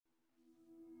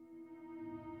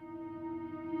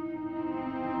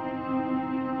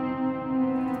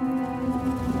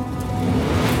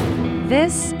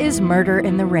This is Murder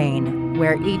in the Rain,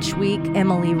 where each week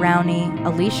Emily Rowney,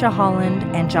 Alicia Holland,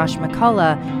 and Josh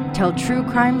McCullough tell true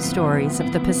crime stories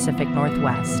of the Pacific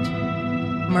Northwest.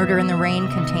 Murder in the Rain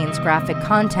contains graphic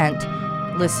content.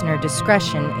 Listener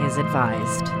discretion is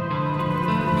advised.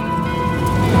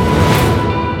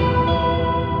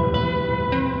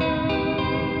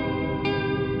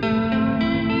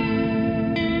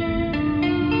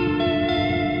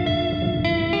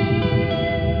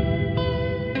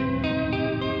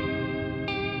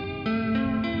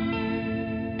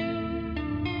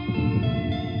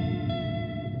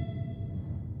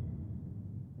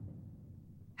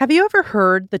 Have you ever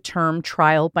heard the term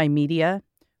trial by media?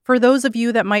 For those of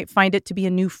you that might find it to be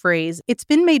a new phrase, it's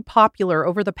been made popular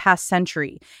over the past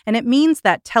century, and it means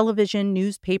that television,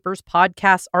 newspapers,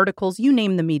 podcasts, articles, you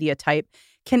name the media type,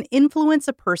 can influence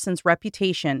a person's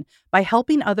reputation by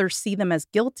helping others see them as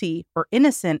guilty or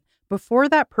innocent before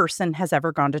that person has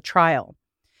ever gone to trial.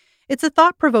 It's a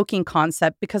thought-provoking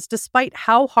concept because despite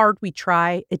how hard we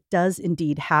try, it does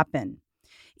indeed happen.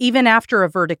 Even after a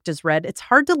verdict is read, it's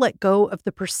hard to let go of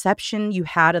the perception you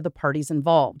had of the parties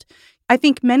involved. I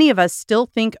think many of us still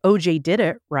think OJ did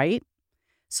it, right?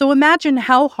 So imagine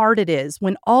how hard it is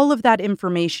when all of that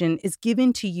information is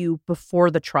given to you before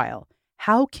the trial.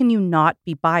 How can you not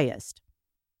be biased?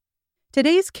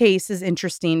 Today's case is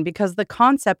interesting because the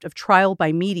concept of trial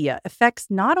by media affects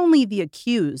not only the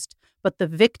accused, but the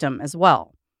victim as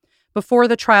well. Before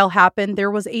the trial happened, there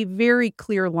was a very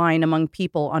clear line among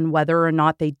people on whether or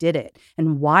not they did it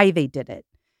and why they did it.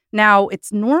 Now,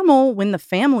 it's normal when the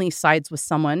family sides with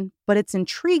someone, but it's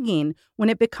intriguing when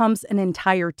it becomes an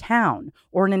entire town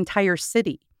or an entire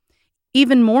city.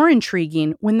 Even more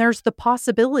intriguing when there's the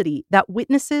possibility that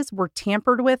witnesses were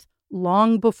tampered with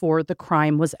long before the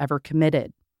crime was ever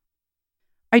committed.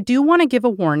 I do want to give a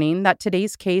warning that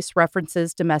today's case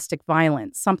references domestic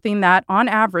violence, something that, on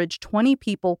average, 20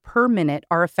 people per minute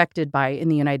are affected by in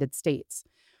the United States.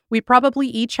 We probably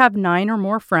each have 9 or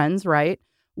more friends, right?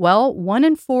 Well, 1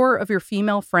 in 4 of your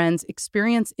female friends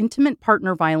experience intimate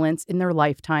partner violence in their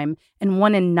lifetime, and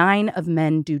 1 in 9 of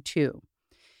men do too.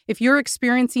 If you're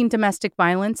experiencing domestic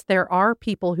violence, there are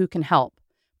people who can help.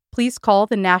 Please call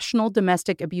the National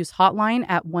Domestic Abuse Hotline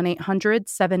at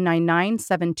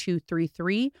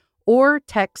 1-800-799-7233 or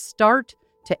text START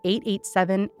to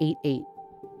 88788.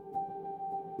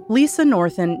 Lisa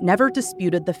Northon never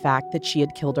disputed the fact that she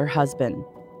had killed her husband.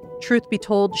 Truth be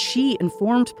told, she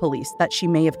informed police that she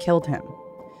may have killed him.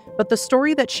 But the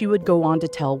story that she would go on to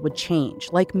tell would change,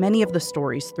 like many of the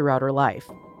stories throughout her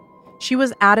life. She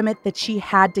was adamant that she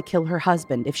had to kill her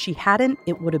husband. If she hadn't,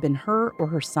 it would have been her or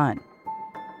her son.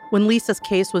 When Lisa's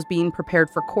case was being prepared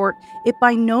for court, it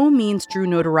by no means drew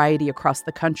notoriety across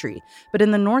the country, but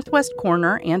in the Northwest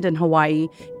corner and in Hawaii,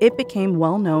 it became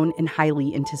well-known and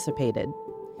highly anticipated.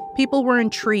 People were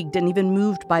intrigued and even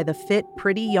moved by the fit,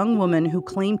 pretty young woman who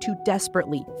claimed to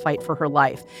desperately fight for her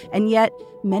life, and yet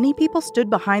many people stood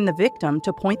behind the victim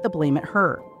to point the blame at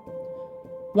her.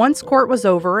 Once court was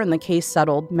over and the case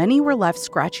settled, many were left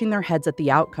scratching their heads at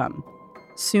the outcome.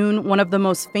 Soon, one of the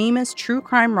most famous true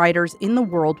crime writers in the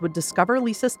world would discover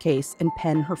Lisa's case and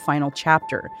pen her final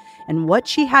chapter. And what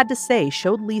she had to say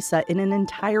showed Lisa in an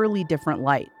entirely different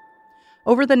light.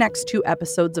 Over the next 2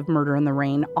 episodes of Murder in the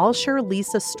Rain, I'll share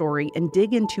Lisa's story and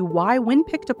dig into why, when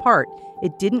picked apart,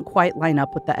 it didn't quite line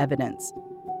up with the evidence.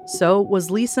 So,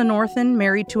 was Lisa Northon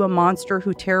married to a monster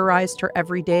who terrorized her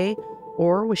every day,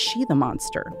 or was she the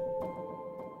monster?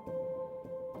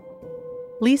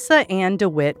 Lisa Ann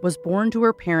DeWitt was born to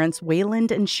her parents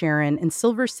Wayland and Sharon in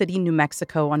Silver City, New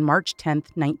Mexico on March 10,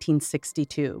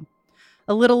 1962.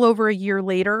 A little over a year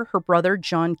later, her brother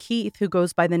John Keith, who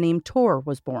goes by the name Tor,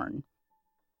 was born.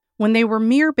 When they were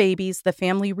mere babies, the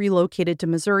family relocated to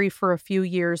Missouri for a few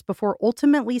years before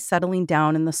ultimately settling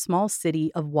down in the small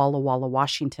city of Walla Walla,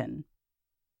 Washington.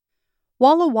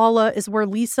 Walla Walla is where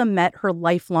Lisa met her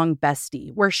lifelong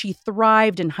bestie, where she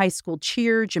thrived in high school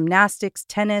cheer, gymnastics,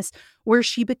 tennis, where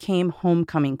she became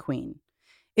homecoming queen.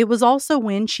 It was also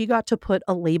when she got to put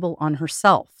a label on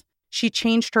herself. She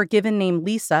changed her given name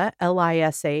Lisa,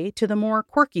 L-I-S-A, to the more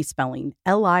quirky spelling,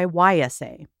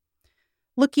 L-I-Y-S-A.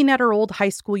 Looking at her old high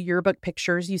school yearbook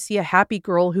pictures, you see a happy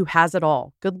girl who has it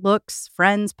all: good looks,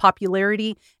 friends,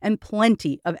 popularity, and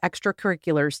plenty of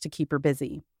extracurriculars to keep her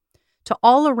busy. To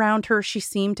all around her, she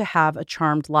seemed to have a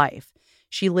charmed life.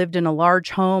 She lived in a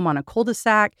large home on a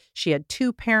cul-de-sac. She had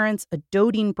 2 parents, a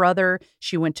doting brother.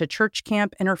 She went to church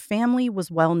camp, and her family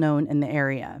was well known in the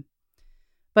area.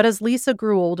 But as Lisa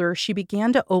grew older, she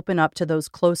began to open up to those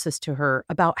closest to her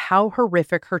about how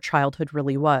horrific her childhood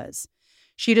really was.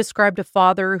 She described a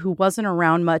father who wasn't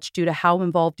around much due to how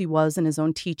involved he was in his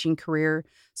own teaching career,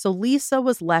 so Lisa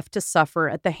was left to suffer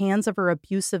at the hands of her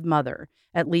abusive mother,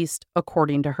 at least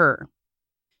according to her.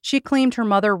 She claimed her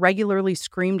mother regularly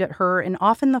screamed at her, and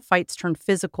often the fights turned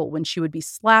physical when she would be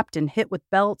slapped and hit with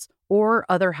belts or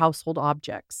other household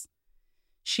objects.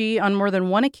 She, on more than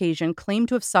one occasion, claimed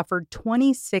to have suffered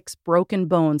 26 broken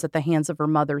bones at the hands of her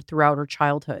mother throughout her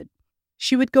childhood.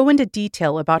 She would go into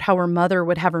detail about how her mother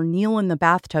would have her kneel in the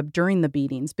bathtub during the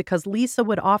beatings because Lisa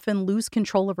would often lose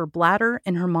control of her bladder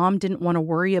and her mom didn't want to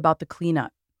worry about the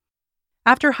cleanup.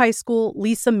 After high school,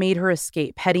 Lisa made her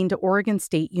escape, heading to Oregon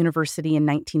State University in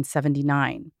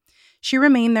 1979. She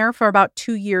remained there for about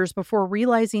 2 years before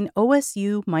realizing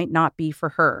OSU might not be for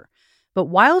her. But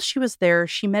while she was there,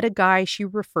 she met a guy she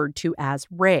referred to as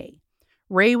Ray.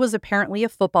 Ray was apparently a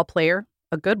football player,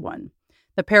 a good one.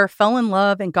 The pair fell in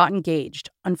love and got engaged.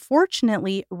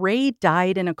 Unfortunately, Ray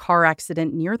died in a car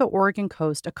accident near the Oregon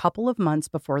coast a couple of months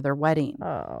before their wedding.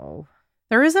 Oh.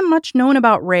 There isn't much known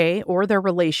about Ray or their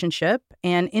relationship,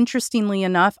 and interestingly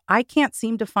enough, I can't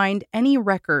seem to find any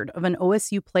record of an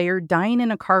OSU player dying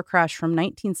in a car crash from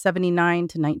 1979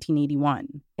 to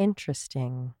 1981.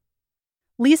 Interesting.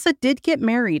 Lisa did get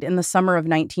married in the summer of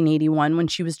 1981 when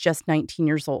she was just 19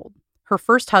 years old. Her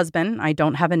first husband, I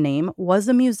don't have a name, was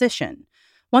a musician.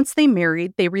 Once they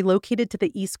married, they relocated to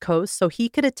the East Coast so he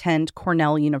could attend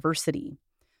Cornell University.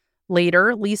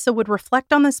 Later, Lisa would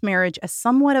reflect on this marriage as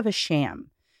somewhat of a sham.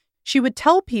 She would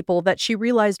tell people that she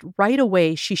realized right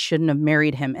away she shouldn't have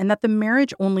married him and that the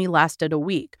marriage only lasted a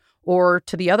week, or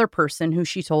to the other person who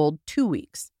she told 2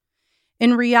 weeks.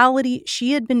 In reality,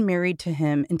 she had been married to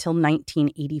him until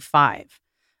 1985.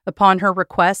 Upon her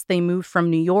request, they moved from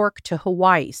New York to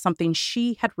Hawaii, something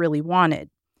she had really wanted.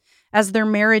 As their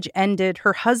marriage ended,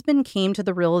 her husband came to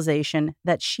the realization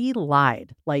that she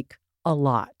lied, like a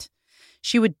lot.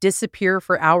 She would disappear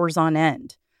for hours on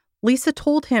end. Lisa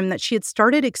told him that she had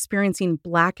started experiencing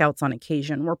blackouts on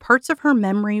occasion where parts of her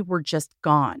memory were just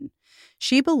gone.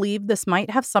 She believed this might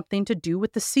have something to do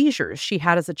with the seizures she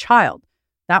had as a child.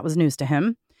 That was news to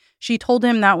him. She told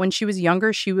him that when she was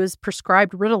younger, she was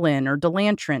prescribed Ritalin or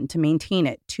Delantrin to maintain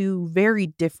it, 2 very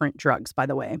different drugs, by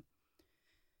the way.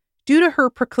 Due to her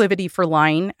proclivity for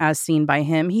lying, as seen by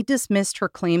him, he dismissed her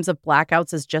claims of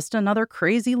blackouts as just another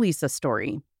crazy Lisa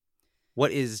story.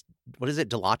 What is it?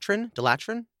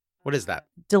 Delatrin? What is that?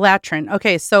 Delatrin.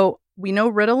 Okay, so we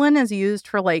know Ritalin is used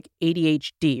for like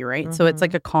ADHD, right? Mm-hmm. So it's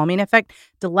like a calming effect.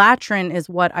 Delatrin is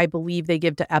what I believe they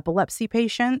give to epilepsy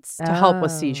patients to help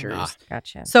with seizures.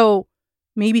 Gotcha. So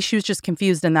maybe she was just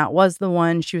confused and that was the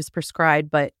one she was prescribed,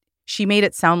 but she made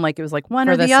it sound like it was like one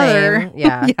For or the the other. same,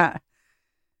 yeah. Yeah.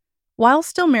 While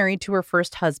still married to her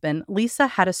first husband, Lisa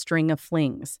had a string of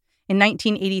flings. In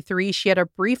 1983, she had a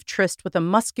brief tryst with a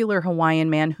muscular Hawaiian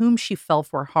man whom she fell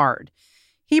for hard.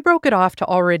 He broke it off to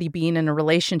already being in a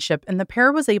relationship, and the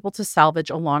pair was able to salvage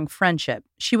a long friendship.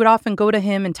 She would often go to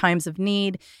him in times of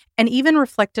need, and even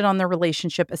reflected on their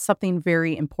relationship as something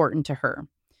very important to her.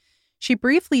 She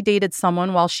briefly dated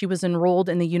someone while she was enrolled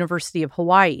in the University of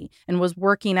Hawaii and was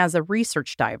working as a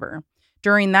research diver.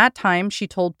 During that time, she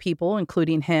told people,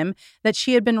 including him, that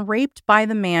she had been raped by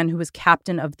the man who was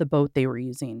captain of the boat they were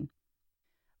using.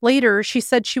 Later, she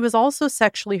said she was also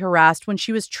sexually harassed when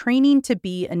she was training to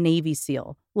be a Navy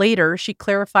SEAL. Later, she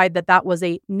clarified that that was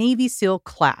a Navy SEAL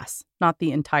class, not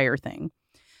the entire thing.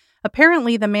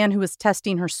 Apparently, the man who was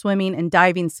testing her swimming and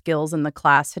diving skills in the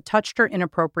class had touched her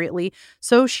inappropriately,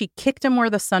 so she kicked him where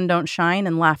the sun don't shine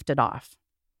and laughed it off.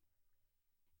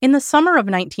 In the summer of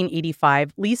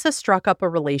 1985, Lisa struck up a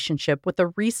relationship with a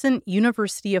recent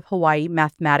University of Hawaii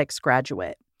mathematics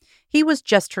graduate. He was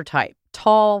just her type,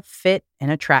 tall, fit,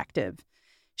 and attractive.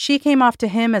 She came off to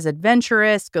him as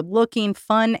adventurous, good-looking,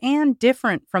 fun, and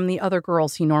different from the other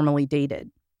girls he normally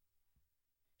dated.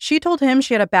 She told him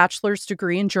she had a bachelor's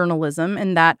degree in journalism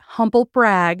and that, humble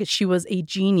brag, she was a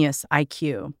genius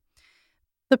IQ.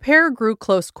 The pair grew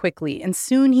close quickly, and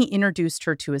soon he introduced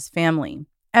her to his family.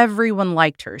 Everyone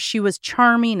liked her. She was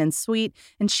charming and sweet,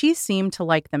 and she seemed to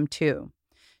like them too.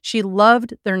 She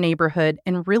loved their neighborhood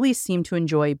and really seemed to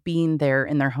enjoy being there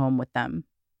in their home with them.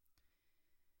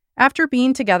 After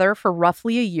being together for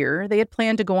roughly a year, they had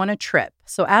planned to go on a trip.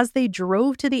 So as they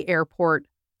drove to the airport,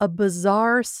 a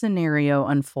bizarre scenario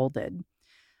unfolded.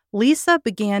 Lisa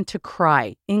began to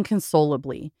cry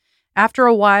inconsolably. After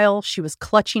a while, she was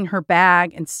clutching her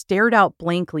bag and stared out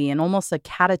blankly in almost a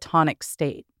catatonic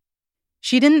state.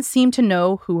 She didn't seem to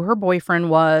know who her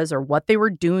boyfriend was or what they were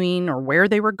doing or where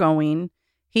they were going.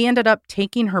 He ended up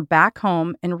taking her back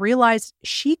home and realized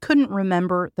she couldn't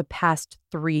remember the past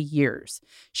 3 years.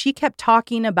 She kept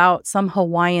talking about some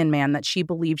Hawaiian man that she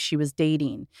believed she was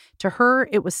dating. To her,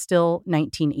 it was still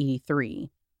 1983.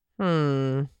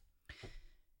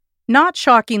 Not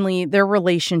shockingly, their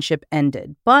relationship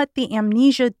ended, but the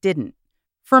amnesia didn't.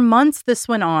 For months, this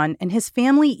went on, and his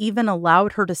family even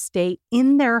allowed her to stay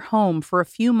in their home for a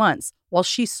few months while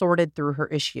she sorted through her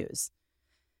issues.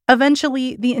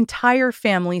 Eventually, the entire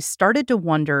family started to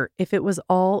wonder if it was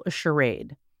all a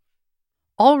charade.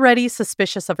 Already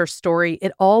suspicious of her story,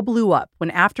 it all blew up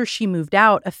when, after she moved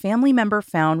out, a family member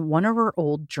found one of her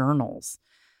old journals.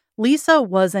 Lisa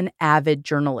was an avid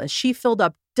journalist. She filled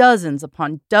up dozens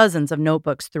upon dozens of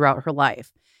notebooks throughout her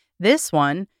life. This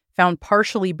one, found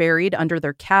partially buried under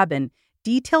their cabin,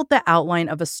 detailed the outline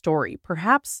of a story,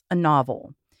 perhaps a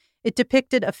novel. It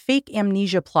depicted a fake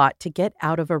amnesia plot to get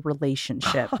out of a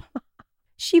relationship.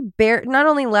 She not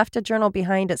only left a journal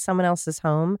behind at someone else's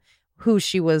home, who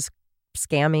she was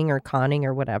scamming or conning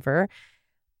or whatever,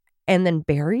 and then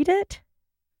buried it?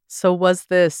 So was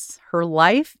this her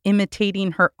life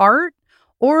imitating her art?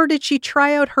 Or did she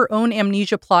try out her own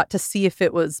amnesia plot to see if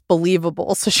it was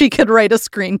believable so she could write a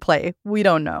screenplay? We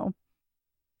don't know.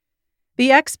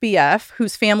 The ex-BF,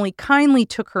 whose family kindly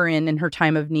took her in her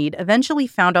time of need, eventually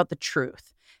found out the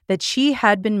truth, that she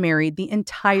had been married the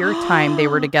entire time they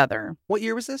were together. What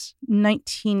year was this?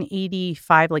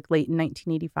 1985, like late in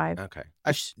 1985. Okay.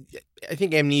 I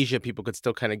think amnesia people could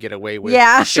still kind of get away with.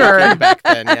 Yeah, sure. Back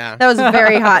then, yeah. That was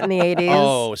very hot in the 80s.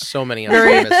 Oh, so many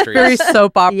unsolved mysteries. Very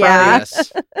soap opera. Yeah.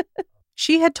 Yes.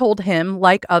 She had told him,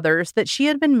 like others, that she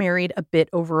had been married a bit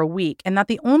over a week and that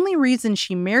the only reason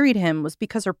she married him was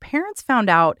because her parents found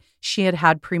out she had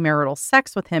had premarital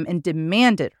sex with him and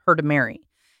demanded her to marry.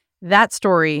 That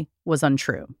story was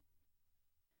untrue.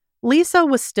 Lisa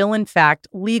was still, in fact,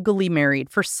 legally married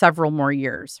for several more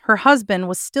years. Her husband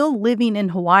was still living in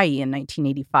Hawaii in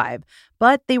 1985,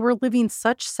 but they were living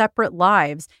such separate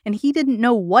lives, and he didn't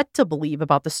know what to believe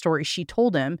about the story she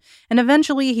told him, and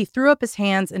eventually he threw up his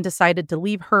hands and decided to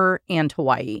leave her and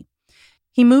Hawaii.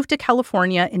 He moved to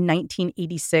California in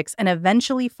 1986 and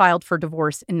eventually filed for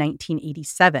divorce in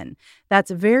 1987.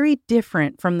 That's very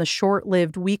different from the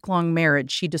short-lived week-long marriage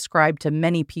she described to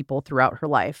many people throughout her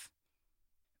life.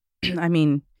 I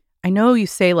mean, I know you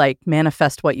say, like,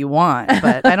 manifest what you want,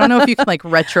 but I don't know if you can, like,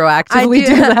 retroactively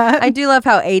do that. I do love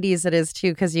how 80s it is,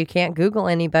 too, because you can't Google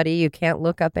anybody. You can't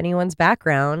look up anyone's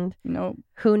background. No.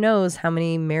 Who knows how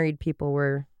many married people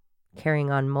were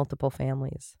carrying on multiple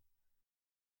families.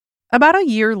 About a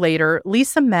year later,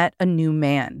 Lisa met a new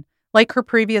man. Like her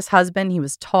previous husband, he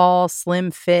was tall,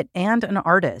 slim, fit, and an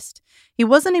artist. He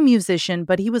wasn't a musician,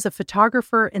 but he was a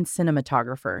photographer and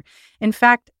cinematographer. In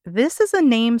fact, this is a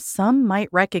name some might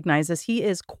recognize, as he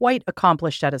is quite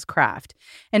accomplished at his craft.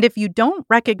 And if you don't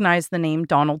recognize the name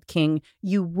Donald King,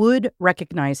 you would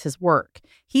recognize his work.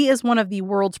 He is one of the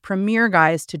world's premier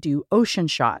guys to do ocean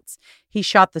shots. He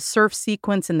shot the surf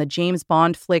sequence in the James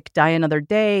Bond flick Die Another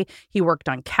Day. He worked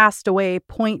on Castaway,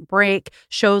 Point Break,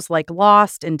 shows like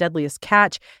Lost and Deadliest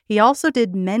Catch. He also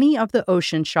did many of the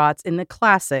ocean shots in the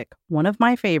classic, one of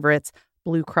my favorites,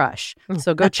 Blue Crush.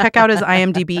 So go check out his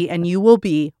IMDb and you will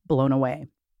be blown away.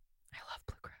 I love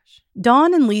Blue Crush.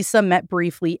 Dawn and Lisa met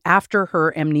briefly after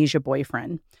her amnesia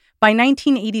boyfriend. By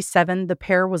 1987, the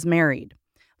pair was married.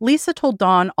 Lisa told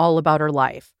Dawn all about her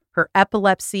life. Her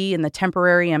epilepsy and the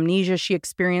temporary amnesia she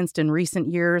experienced in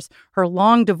recent years, her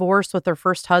long divorce with her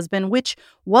first husband, which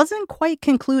wasn't quite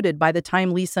concluded by the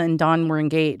time Lisa and Dawn were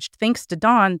engaged. Thanks to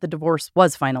Dawn, the divorce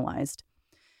was finalized.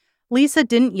 Lisa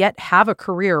didn't yet have a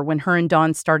career when her and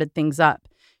Dawn started things up.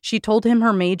 She told him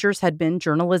her majors had been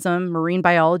journalism, marine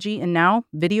biology, and now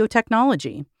video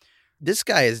technology. This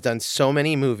guy has done so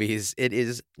many movies. It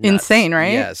is nuts. Insane,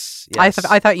 right? Yes. I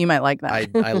thought you might like that.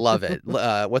 I love it.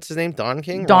 What's his name? Don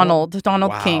King? Donald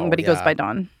Wow, King, but he goes yeah. by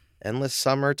Don. Endless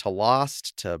Summer to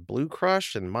Lost to Blue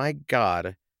Crush, and my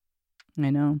God.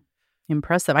 I know.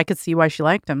 Impressive. I could see why she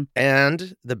liked him.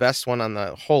 And the best one on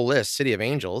the whole list, City of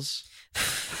Angels.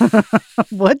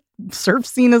 What surf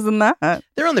scene is in that?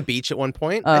 They're on the beach at one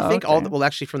point. Oh, I think okay.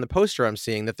 actually from the poster I'm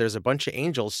seeing that there's a bunch of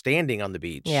angels standing on the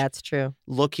beach. Yeah, it's true.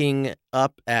 Looking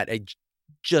up at a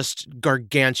just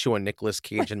gargantuan Nicolas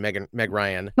Cage and Meg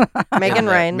Ryan. Megan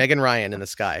Ryan. Megan Ryan in the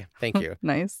sky. Thank you.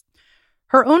 Nice.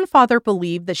 Her own father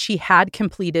believed that she had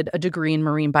completed a degree in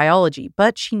marine biology,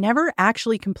 but she never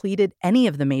actually completed any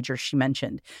of the majors she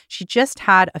mentioned. She just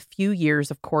had a few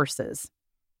years of courses.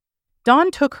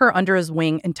 Dawn took her under his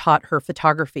wing and taught her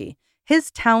photography.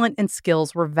 His talent and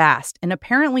skills were vast, and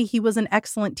apparently he was an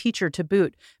excellent teacher to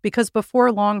boot, because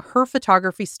before long, her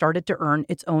photography started to earn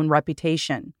its own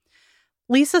reputation.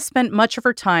 Lisa spent much of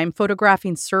her time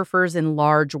photographing surfers in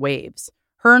large waves.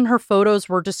 Her and her photos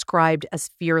were described as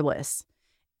fearless.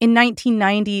 In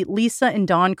 1990, Lisa and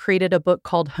Don created a book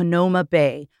called Sonoma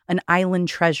Bay, an island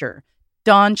treasure.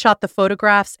 Don shot the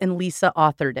photographs and Lisa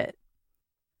authored it.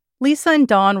 Lisa and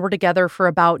Don were together for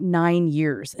about 9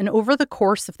 years, and over the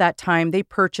course of that time, they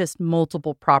purchased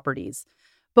multiple properties.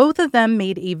 Both of them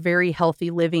made a very healthy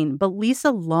living, but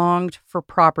Lisa longed for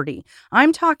property.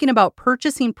 I'm talking about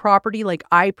purchasing property like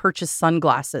I purchase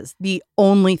sunglasses, the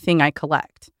only thing I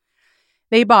collect.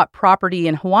 They bought property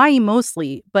in Hawaii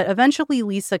mostly, but eventually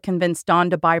Lisa convinced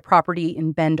Don to buy property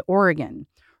in Bend, Oregon.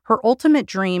 Her ultimate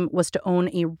dream was to own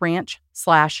a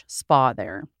ranch/spa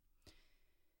there.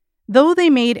 Though they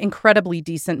made incredibly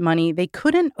decent money, they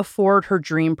couldn't afford her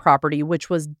dream property, which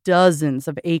was dozens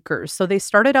of acres, so they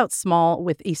started out small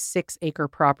with a 6-acre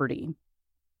property.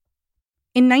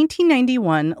 In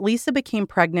 1991, Lisa became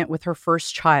pregnant with her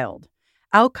first child.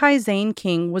 Aukai Zane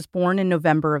King was born in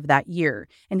November of that year,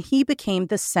 and he became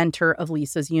the center of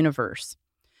Lisa's universe.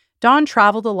 Don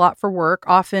traveled a lot for work,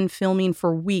 often filming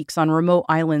for weeks on remote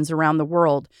islands around the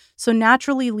world, so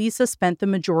naturally Lisa spent the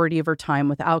majority of her time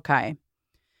with Aukai.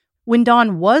 When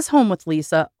Dawn was home with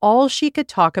Lisa, all she could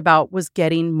talk about was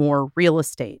getting more real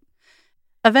estate.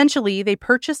 Eventually, they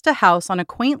purchased a house on a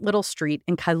quaint little street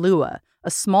in Kailua,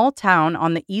 a small town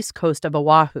on the east coast of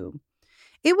Oahu.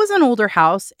 It was an older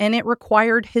house, and it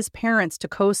required his parents to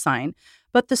co-sign,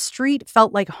 but the street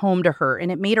felt like home to her,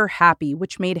 and it made her happy,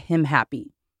 which made him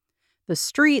happy. The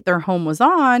street their home was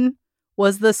on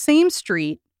was the same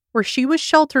street where she was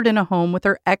sheltered in a home with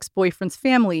her ex-boyfriend's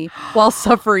family while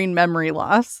suffering memory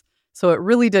loss. So it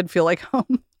really did feel like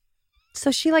home.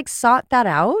 So she sought that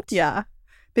out? Yeah.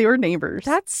 They were neighbors.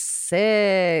 That's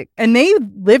sick. And they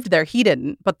lived there. He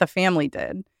didn't, but the family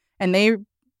did. And they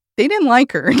didn't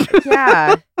like her.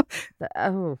 Yeah.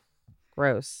 Oh,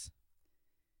 gross.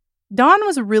 Dawn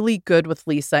was really good with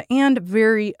Lisa and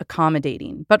very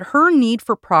accommodating, but her need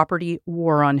for property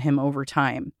wore on him over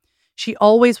time. She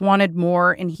always wanted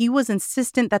more, and he was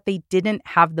insistent that they didn't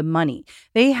have the money.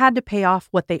 They had to pay off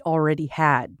what they already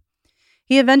had.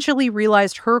 He eventually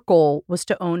realized her goal was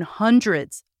to own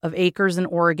hundreds of acres in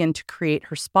Oregon to create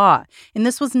her spa, and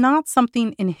this was not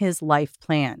something in his life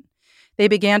plan. They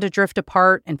began to drift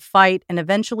apart and fight, and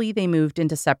eventually they moved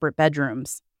into separate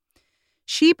bedrooms.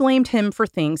 She blamed him for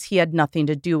things he had nothing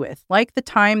to do with, like the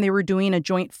time they were doing a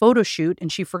joint photo shoot and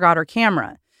she forgot her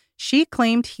camera. She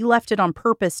claimed he left it on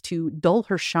purpose to dull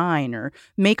her shine or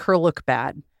make her look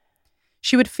bad.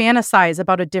 She would fantasize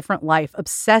about a different life,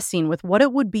 obsessing with what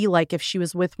it would be like if she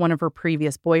was with one of her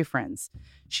previous boyfriends.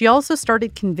 She also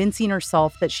started convincing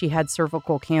herself that she had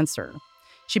cervical cancer.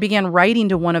 She began writing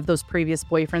to one of those previous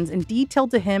boyfriends and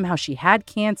detailed to him how she had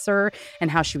cancer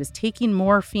and how she was taking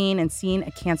morphine and seeing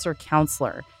a cancer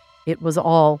counselor. It was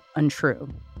all untrue.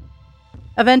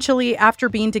 Eventually, after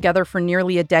being together for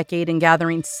nearly a decade and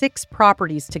gathering 6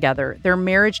 properties together, their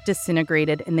marriage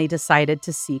disintegrated and they decided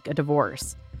to seek a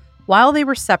divorce. While they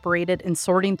were separated and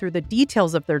sorting through the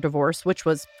details of their divorce, which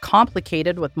was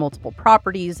complicated with multiple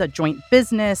properties, a joint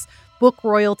business, book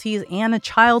royalties, and a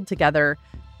child together,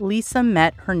 Lisa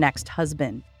met her next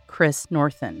husband, Chris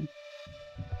Northon.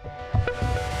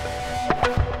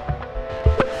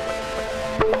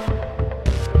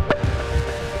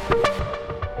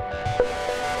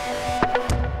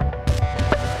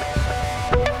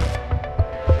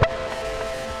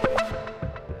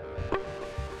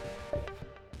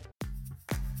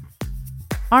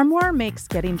 Armoire makes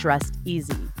getting dressed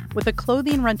easy. With a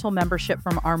clothing rental membership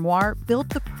from Armoire, build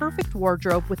the perfect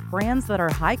wardrobe with brands that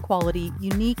are high quality,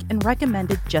 unique, and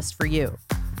recommended just for you.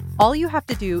 All you have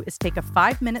to do is take a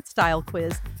 5-minute style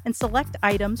quiz and select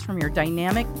items from your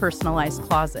dynamic, personalized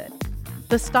closet.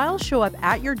 The styles show up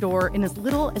at your door in as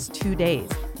little as 2 days.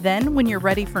 Then, when you're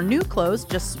ready for new clothes,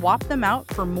 just swap them out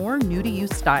for more new-to-you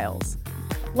styles.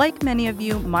 Like many of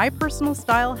you, my personal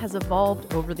style has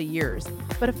evolved over the years.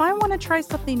 But if I want to try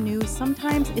something new,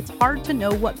 sometimes it's hard to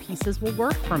know what pieces will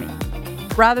work for me.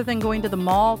 Rather than going to the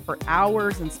mall for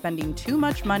hours and spending too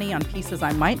much money on pieces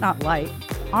I might not like,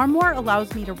 Armoire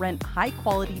allows me to rent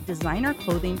high-quality designer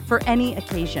clothing for any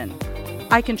occasion.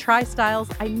 I can try styles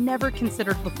I never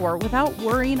considered before without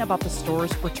worrying about the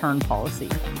store's return policy.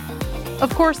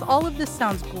 Of course, all of this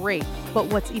sounds great, but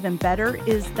what's even better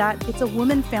is that it's a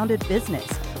woman-founded business.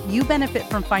 You benefit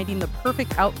from finding the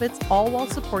perfect outfits, all while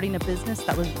supporting a business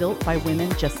that was built by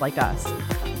women just like us.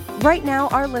 Right now,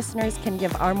 our listeners can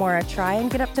give Armoire a try and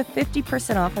get up to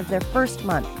 50% off of their first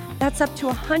month. That's up to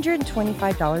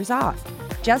 $125 off.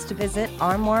 Just visit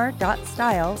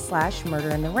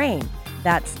armoire.style/murderintherain.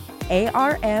 That's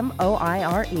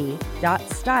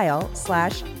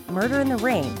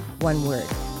ARMOIRE.style/murderintherain, one word,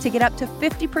 to get up to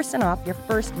 50% off your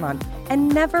first month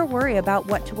and never worry about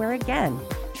what to wear again.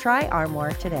 Try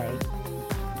Armoire today.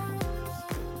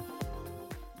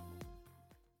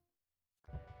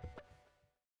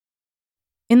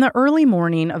 In the early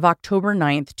morning of October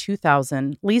 9th,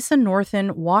 2000, Lisa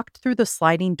Northon walked through the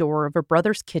sliding door of her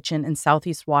brother's kitchen in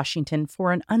Southeast Washington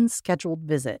for an unscheduled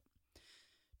visit.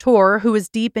 Tor, who was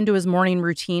deep into his morning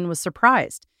routine, was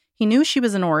surprised. He knew she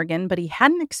was in Oregon, but he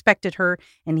hadn't expected her,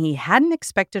 and he hadn't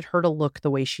expected her to look the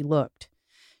way she looked.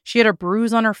 She had a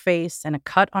bruise on her face and a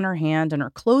cut on her hand, and her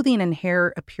clothing and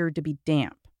hair appeared to be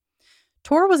damp.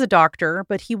 Tor was a doctor,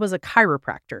 but he was a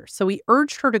chiropractor, so he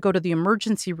urged her to go to the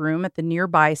emergency room at the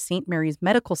nearby St. Mary's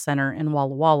Medical Center in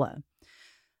Walla Walla.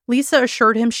 Lisa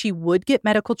assured him she would get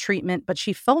medical treatment, but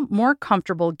she felt more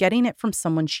comfortable getting it from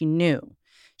someone she knew.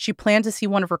 She planned to see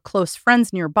one of her close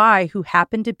friends nearby who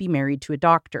happened to be married to a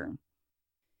doctor.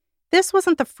 This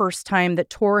wasn't the first time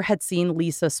that Tor had seen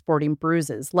Lisa sporting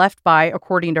bruises left by,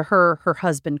 according to her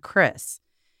husband, Chris.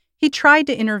 He tried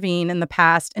to intervene in the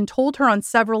past and told her on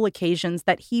several occasions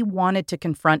that he wanted to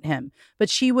confront him, but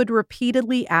she would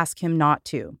repeatedly ask him not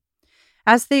to.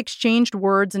 As they exchanged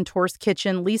words in Tor's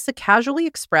kitchen, Lisa casually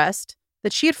expressed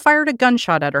that she had fired a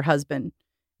gunshot at her husband,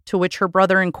 to which her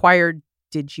brother inquired,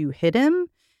 "Did you hit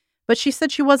him?" But she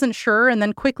said she wasn't sure and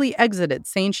then quickly exited,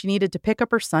 saying she needed to pick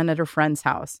up her son at her friend's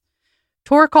house.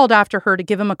 Tor called after her to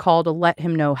give him a call to let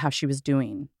him know how she was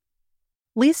doing.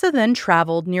 Lisa then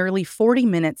traveled nearly 40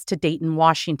 minutes to Dayton,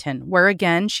 Washington, where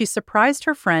again she surprised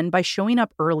her friend by showing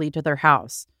up early to their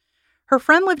house. Her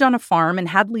friend lived on a farm and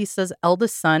had Lisa's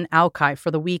eldest son, Alki,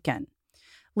 for the weekend.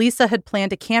 Lisa had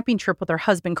planned a camping trip with her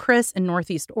husband, Chris, in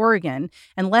Northeast Oregon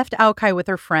and left Alki with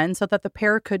her friend so that the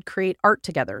pair could create art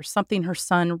together, something her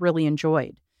son really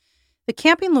enjoyed. The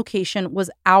camping location was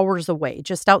hours away,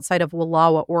 just outside of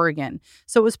Wallowa, Oregon,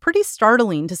 so it was pretty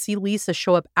startling to see Lisa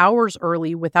show up hours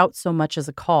early without so much as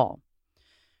a call.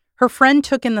 Her friend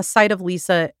took in the sight of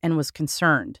Lisa and was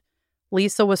concerned.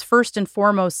 Lisa was first and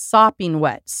foremost sopping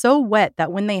wet, so wet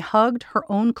that when they hugged, her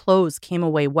own clothes came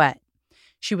away wet.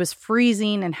 She was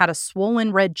freezing and had a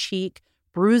swollen red cheek,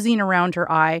 bruising around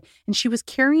her eye, and she was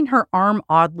carrying her arm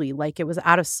oddly, like it was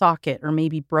out of socket or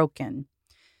maybe broken.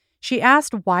 She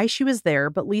asked why she was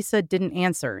there, but Lisa didn't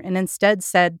answer and instead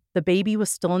said the baby was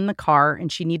still in the car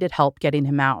and she needed help getting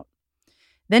him out.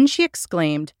 Then she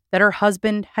exclaimed that her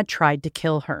husband had tried to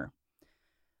kill her.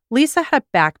 Lisa had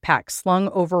a backpack slung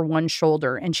over one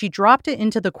shoulder and she dropped it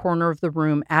into the corner of the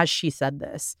room as she said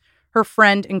this. Her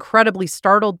friend, incredibly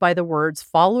startled by the words,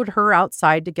 followed her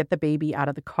outside to get the baby out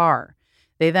of the car.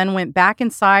 They then went back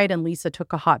inside and Lisa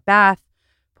took a hot bath,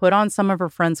 put on some of her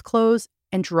friend's clothes,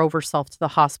 and drove herself to the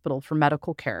hospital for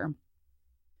medical care.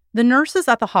 The nurses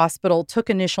at the hospital took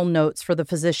initial notes for the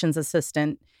physician's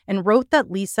assistant and wrote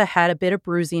that Lisa had a bit of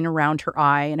bruising around her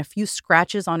eye and a few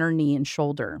scratches on her knee and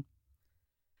shoulder.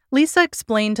 Lisa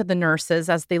explained to the nurses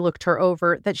as they looked her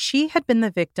over that she had been the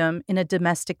victim in a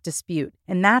domestic dispute,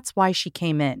 and that's why she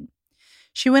came in.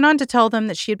 She went on to tell them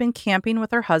that she had been camping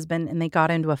with her husband and they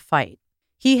got into a fight.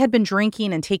 He had been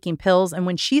drinking and taking pills, and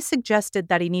when she suggested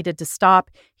that he needed to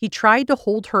stop, he tried to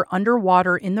hold her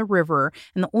underwater in the river,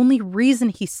 and the only reason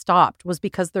he stopped was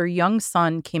because their young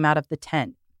son came out of the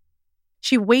tent.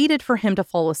 She waited for him to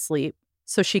fall asleep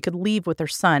so she could leave with her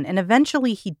son, and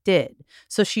eventually he did.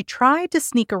 So she tried to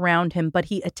sneak around him, but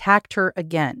he attacked her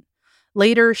again.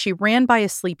 Later, she ran by a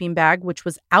sleeping bag, which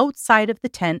was outside of the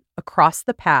tent across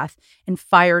the path, and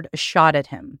fired a shot at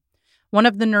him. One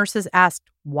of the nurses asked,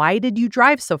 "Why did you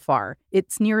drive so far?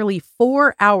 It's nearly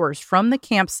 4 hours from the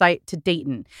campsite to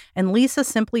Dayton." And Lisa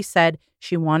simply said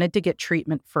she wanted to get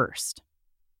treatment first.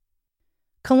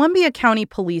 Columbia County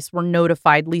Police were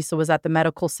notified Lisa was at the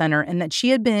medical center and that she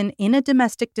had been in a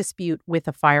domestic dispute with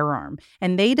a firearm,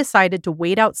 and they decided to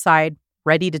wait outside,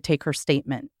 ready to take her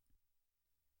statement.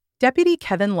 Deputy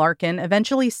Kevin Larkin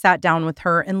eventually sat down with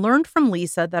her and learned from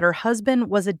Lisa that her husband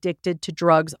was addicted to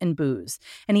drugs and booze,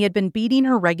 and he had been beating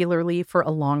her regularly for a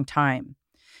long time.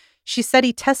 She said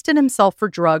he tested himself for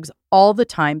drugs all the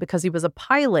time because he was a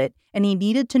pilot and he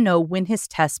needed to know when his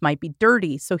tests might be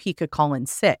dirty so he could call in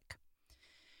sick.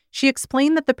 She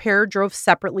explained that the pair drove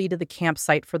separately to the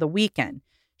campsite for the weekend.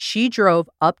 She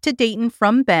drove up to Dayton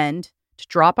from Bend to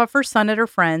drop off her son at her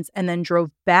friend's and then drove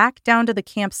back down to the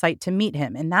campsite to meet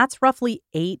him, and that's roughly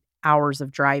 8 hours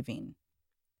of driving.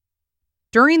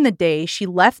 During the day, she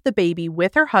left the baby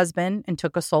with her husband and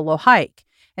took a solo hike,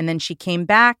 and then she came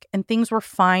back and things were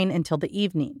fine until the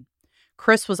evening.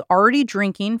 Chris was already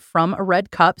drinking from a red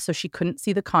cup, so she couldn't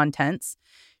see the contents.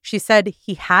 She said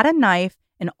he had a knife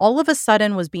and all of a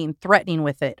sudden was being threatening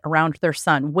with it around their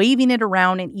son, waving it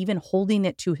around and even holding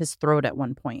it to his throat at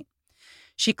one point.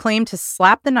 She claimed to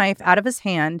slap the knife out of his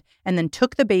hand and then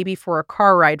took the baby for a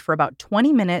car ride for about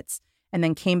 20 minutes and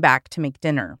then came back to make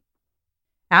dinner.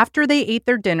 After they ate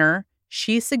their dinner,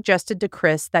 she suggested to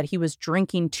Chris that he was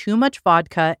drinking too much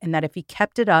vodka and that if he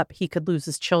kept it up, he could lose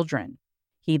his children.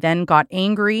 He then got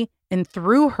angry and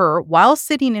threw her, while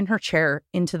sitting in her chair,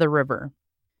 into the river.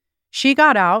 She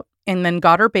got out and then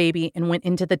got her baby and went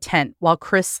into the tent while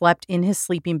Chris slept in his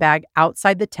sleeping bag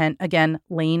outside the tent, again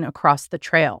laying across the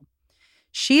trail.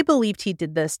 She believed he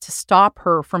did this to stop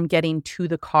her from getting to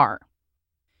the car.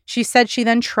 She said she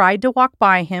then tried to walk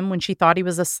by him when she thought he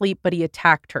was asleep, but he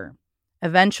attacked her.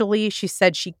 Eventually, she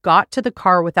said she got to the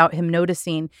car without him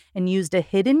noticing and used a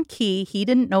hidden key he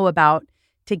didn't know about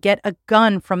to get a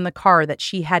gun from the car that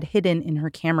she had hidden in her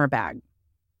camera bag.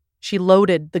 She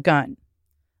loaded the gun.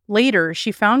 Later,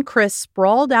 she found Chris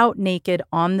sprawled out naked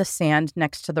on the sand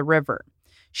next to the river.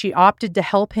 She opted to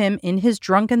help him in his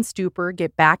drunken stupor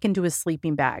get back into his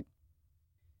sleeping bag.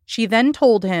 She then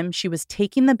told him she was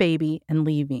taking the baby and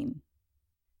leaving.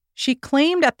 She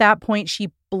claimed at that point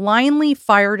she blindly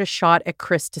fired a shot at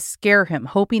Chris to scare him,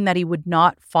 hoping that he would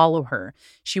not follow her.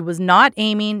 She was not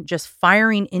aiming, just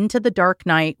firing into the dark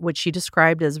night, which she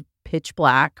described as pitch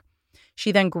black.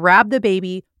 She then grabbed the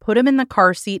baby, put him in the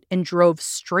car seat, and drove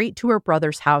straight to her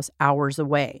brother's house hours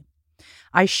away.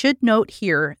 I should note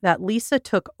here that Lisa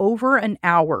took over an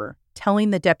hour telling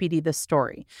the deputy this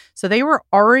story. So they were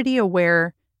already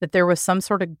aware that there was some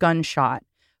sort of gunshot,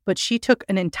 but she took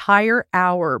an entire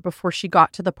hour before she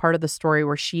got to the part of the story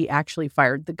where she actually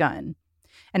fired the gun.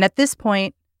 And at this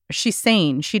point, she's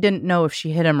saying she didn't know if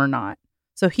she hit him or not.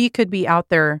 So he could be out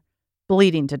there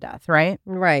bleeding to death, right?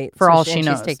 Right. For So all she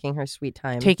knows. She's taking her sweet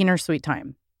time. Taking her sweet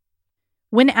time.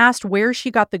 When asked where she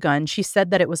got the gun, she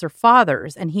said that it was her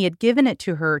father's and he had given it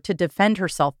to her to defend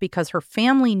herself because her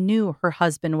family knew her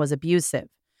husband was abusive.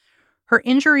 Her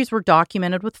injuries were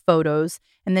documented with photos,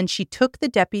 and then she took the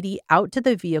deputy out to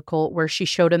the vehicle where she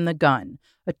showed him the gun,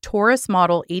 a Taurus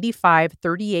Model 85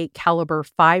 .38 caliber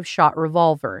 5-shot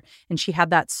revolver, and she had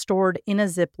that stored in a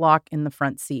Ziploc in the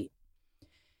front seat.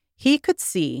 He could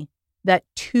see that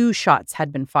 2 shots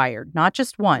had been fired, not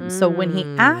just one. So when he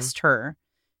asked her,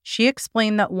 she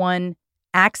explained that one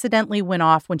accidentally went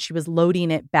off when she was loading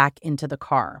it back into the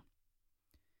car.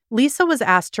 Lisa was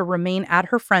asked to remain at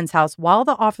her friend's house while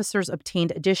the officers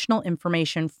obtained additional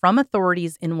information from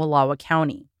authorities in Wallowa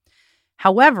County.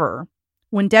 However,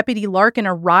 when Deputy Larkin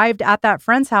arrived at that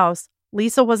friend's house,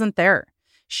 Lisa wasn't there.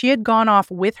 She had gone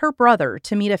off with her brother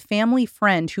to meet a family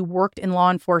friend who worked in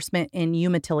law enforcement in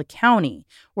Umatilla County,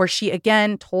 where she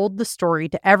again told the story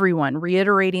to everyone,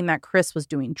 reiterating that Chris was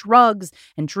doing drugs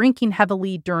and drinking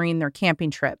heavily during their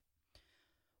camping trip.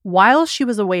 While she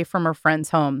was away from her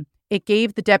friend's home, it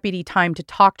gave the deputy time to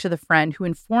talk to the friend who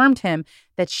informed him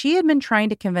that she had been trying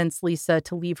to convince Lisa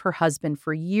to leave her husband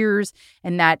for years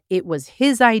and that it was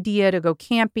his idea to go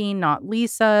camping, not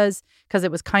Lisa's, because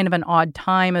it was kind of an odd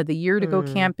time of the year to go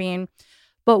camping.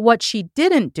 But what she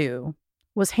didn't do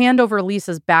was hand over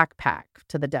Lisa's backpack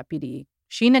to the deputy.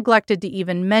 She neglected to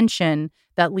even mention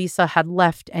that Lisa had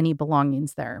left any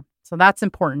belongings there. So that's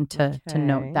important to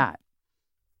note that.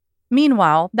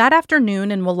 Meanwhile, that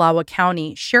afternoon in Wallowa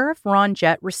County, Sheriff Ron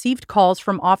Jett received calls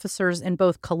from officers in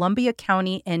both Columbia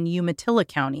County and Umatilla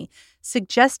County,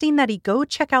 suggesting that he go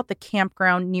check out the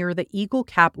campground near the Eagle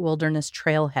Cap Wilderness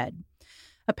Trailhead.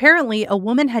 Apparently, a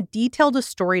woman had detailed a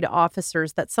story to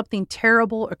officers that something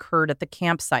terrible occurred at the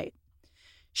campsite.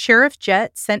 Sheriff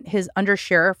Jett sent his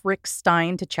undersheriff Rick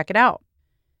Stein to check it out.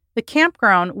 The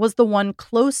campground was the one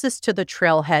closest to the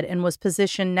trailhead and was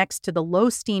positioned next to the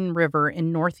Losteen River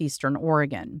in northeastern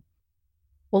Oregon.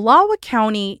 Wallowa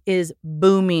County is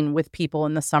booming with people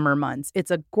in the summer months.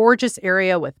 It's a gorgeous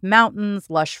area with mountains,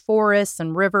 lush forests,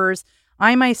 and rivers.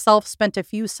 I myself spent a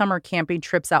few summer camping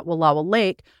trips at Wallowa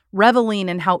Lake, reveling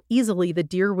in how easily the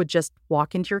deer would just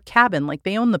walk into your cabin like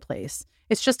they own the place.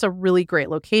 It's just a really great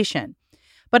location.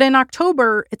 But in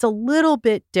October, it's a little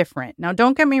bit different. Now,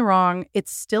 don't get me wrong,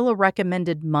 it's still a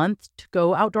recommended month to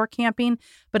go outdoor camping,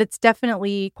 but it's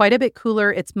definitely quite a bit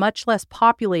cooler. It's much less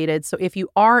populated. So if you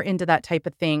are into that type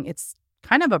of thing, it's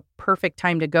kind of a perfect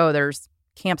time to go. There's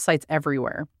campsites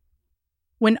everywhere.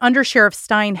 When Undersheriff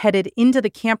Stein headed into the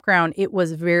campground, it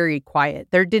was very quiet.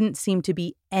 There didn't seem to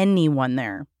be anyone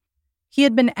there. He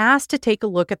had been asked to take a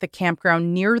look at the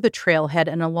campground near the trailhead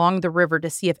and along the river to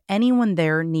see if anyone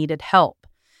there needed help.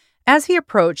 As he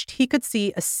approached, he could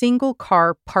see a single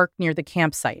car parked near the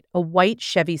campsite, a white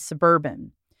Chevy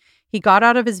Suburban. He got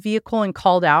out of his vehicle and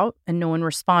called out, and no one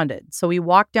responded. So he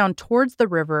walked down towards the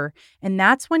river, and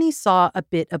that's when he saw a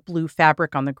bit of blue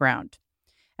fabric on the ground.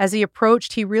 As he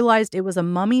approached, he realized it was a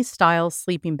mummy-style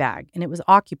sleeping bag, and it was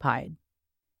occupied.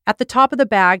 At the top of the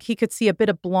bag, he could see a bit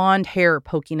of blonde hair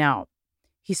poking out.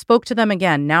 He spoke to them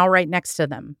again, now right next to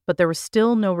them, but there was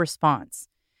still no response.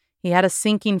 He had a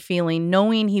sinking feeling,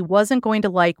 knowing he wasn't going to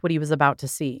like what he was about to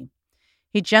see.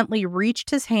 He gently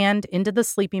reached his hand into the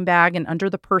sleeping bag and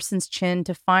under the person's chin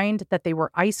to find that they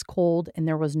were ice cold and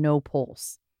there was no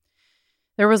pulse.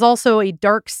 There was also a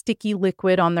dark, sticky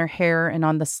liquid on their hair and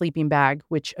on the sleeping bag,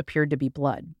 which appeared to be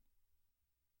blood.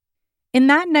 In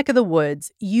that neck of the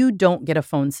woods, you don't get a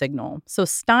phone signal, so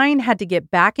Stein had to get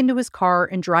back into his car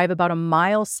and drive about a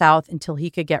mile south until he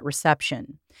could get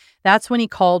reception. That's when he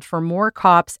called for more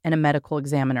cops and a medical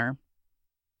examiner.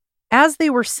 As they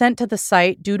were sent to the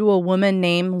site due to a woman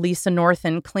named Lisa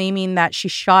Northon claiming that she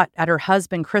shot at her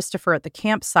husband Christopher at the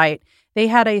campsite, they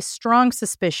had a strong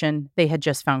suspicion they had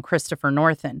just found Christopher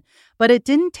Northon. But it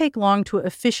didn't take long to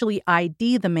officially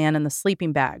ID the man in the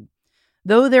sleeping bag.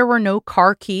 Though there were no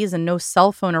car keys and no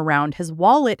cell phone around, his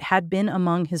wallet had been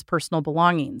among his personal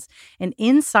belongings. And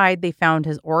inside, they found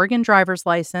his Oregon driver's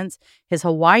license, his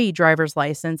Hawaii driver's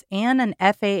license, and an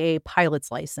FAA pilot's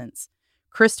license.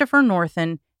 Christopher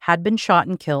Northon had been shot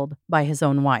and killed by his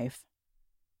own wife.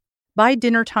 By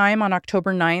dinner time on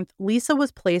October 9th, Lisa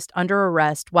was placed under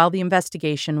arrest while the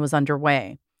investigation was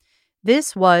underway.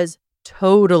 This was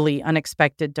totally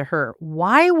unexpected to her.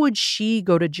 Why would she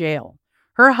go to jail?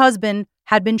 Her husband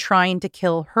had been trying to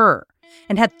kill her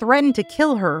and had threatened to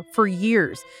kill her for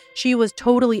years. She was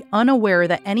totally unaware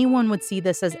that anyone would see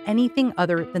this as anything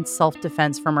other than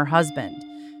self-defense from her husband,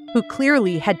 who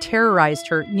clearly had terrorized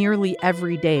her nearly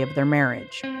every day of their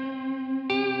marriage.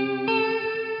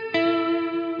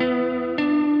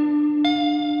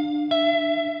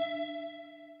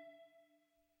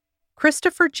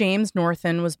 Christopher James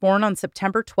Northon was born on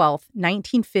September 12,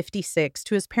 1956,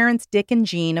 to his parents Dick and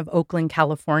Jean of Oakland,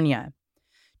 California.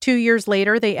 2 years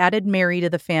later, they added Mary to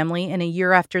the family, and a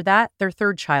year after that, their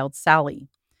third child, Sally.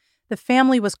 The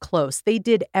family was close. They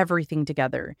did everything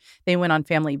together. They went on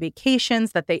family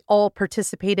vacations that they all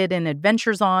participated in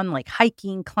adventures on, like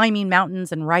hiking, climbing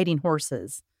mountains, and riding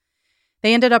horses.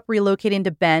 They ended up relocating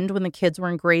to Bend when the kids were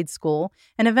in grade school,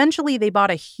 and eventually they bought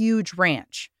a huge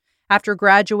ranch. After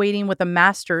graduating with a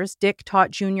master's, Dick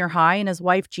taught junior high, and his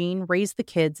wife, Jean, raised the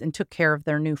kids and took care of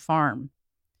their new farm.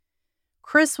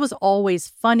 Chris was always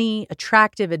funny,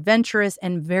 attractive, adventurous,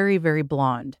 and very, very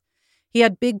blonde. He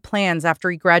had big plans after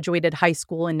he graduated high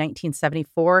school in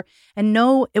 1974, and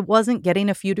no, it wasn't getting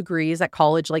a few degrees at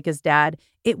college like his dad.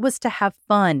 It was to have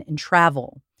fun and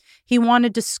travel. He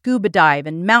wanted to scuba dive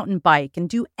and mountain bike and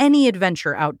do any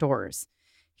adventure outdoors.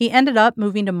 He ended up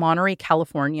moving to Monterey,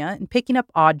 California, and picking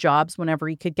up odd jobs whenever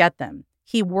he could get them.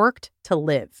 He worked to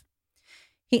live.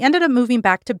 He ended up moving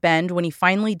back to Bend when he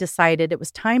finally decided it was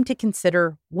time to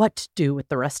consider what to do with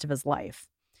the rest of his life.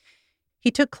 He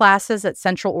took classes at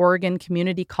Central Oregon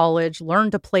Community College,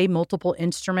 learned to play multiple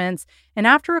instruments, and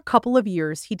after a couple of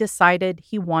years, he decided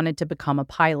he wanted to become a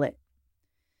pilot.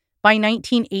 By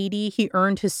 1980, he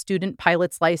earned his student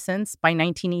pilot's license. By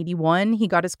 1981, he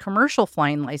got his commercial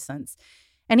flying license.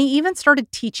 And he even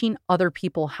started teaching other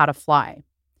people how to fly.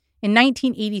 In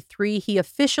 1983, he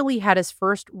officially had his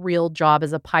first real job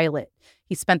as a pilot.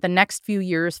 He spent the next few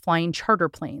years flying charter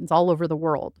planes all over the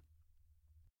world.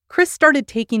 Chris started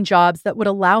taking jobs that would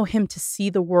allow him to see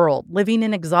the world, living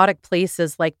in exotic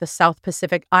places like the South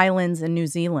Pacific Islands and New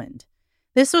Zealand.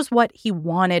 This was what he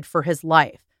wanted for his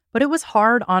life, but it was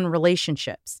hard on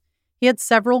relationships. He had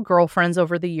several girlfriends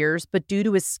over the years, but due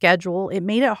to his schedule, it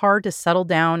made it hard to settle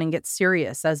down and get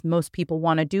serious, as most people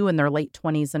want to do in their late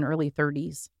 20s and early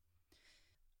 30s.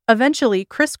 Eventually,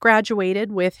 Chris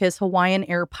graduated with his Hawaiian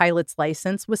Air pilot's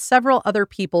license with several other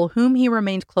people whom he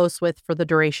remained close with for the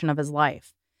duration of his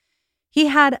life. He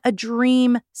had a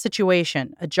dream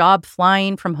situation, a job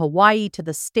flying from Hawaii to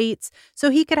the States so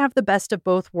he could have the best of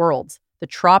both worlds. The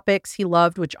tropics he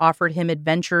loved, which offered him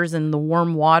adventures in the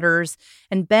warm waters,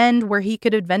 and Bend, where he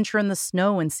could adventure in the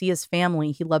snow and see his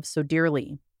family he loved so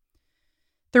dearly.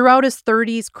 Throughout his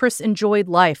 30s, Chris enjoyed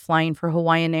life flying for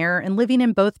Hawaiian Air and living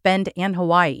in both Bend and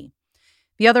Hawaii.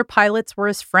 The other pilots were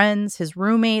his friends, his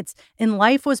roommates, and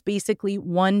life was basically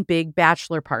one big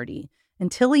bachelor party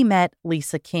until he met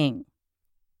Lisa King.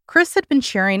 Chris had been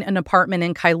sharing an apartment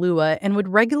in Kailua and would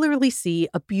regularly see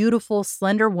a beautiful,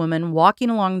 slender woman walking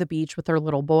along the beach with her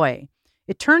little boy.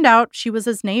 It turned out she was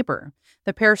his neighbor.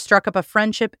 The pair struck up a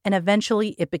friendship, and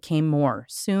eventually it became more.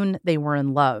 Soon they were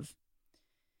in love.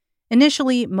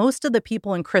 Initially, most of the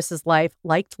people in Chris's life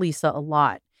liked Lisa a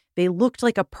lot. They looked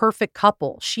like a perfect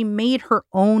couple. She made her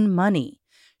own money.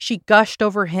 She gushed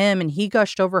over him and he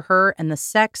gushed over her, and the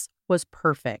sex was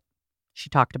perfect. She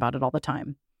talked about it all the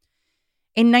time.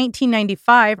 In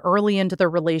 1995, early into their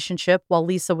relationship, while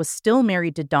Lisa was still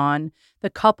married to Don, the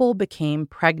couple became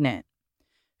pregnant.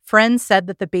 Friends said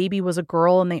that the baby was a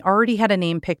girl and they already had a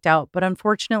name picked out, but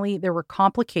unfortunately, there were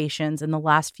complications in the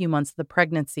last few months of the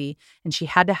pregnancy, and she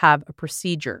had to have a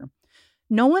procedure.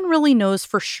 No one really knows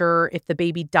for sure if the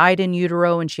baby died in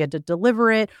utero and she had to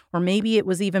deliver it, or maybe it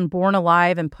was even born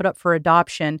alive and put up for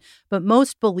adoption, but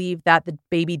most believe that the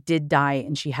baby did die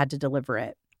and she had to deliver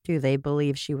it. Do they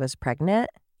believe she was pregnant?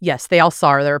 Yes, they all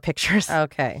saw her. There are pictures.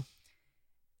 Okay.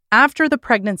 After the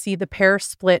pregnancy, the pair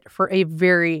split for a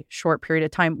very short period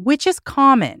of time, which is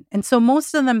common. And so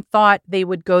most of them thought they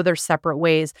would go their separate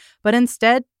ways, but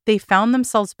instead they found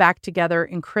themselves back together,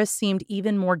 and Chris seemed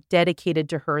even more dedicated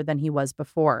to her than he was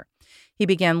before. He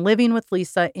began living with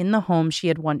Lisa in the home she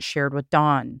had once shared with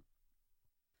Don.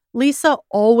 Lisa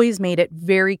always made it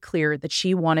very clear that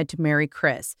she wanted to marry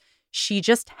Chris. She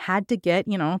just had to get,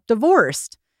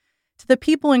 divorced. To the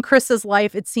people in Chris's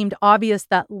life, it seemed obvious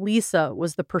that Lisa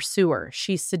was the pursuer.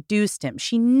 She seduced him.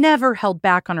 She never held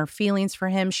back on her feelings for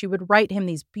him. She would write him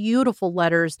these beautiful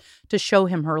letters to show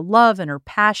him her love and her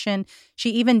passion.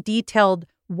 She even detailed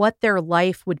what their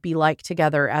life would be like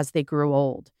together as they grew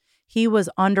old. He was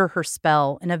under her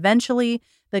spell, and eventually,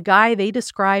 the guy they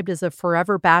described as a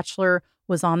forever bachelor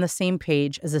was on the same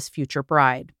page as his future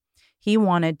bride. He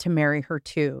wanted to marry her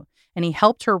too, and he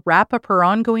helped her wrap up her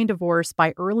ongoing divorce.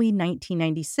 By early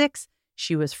 1996,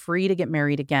 she was free to get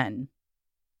married again.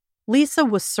 Lisa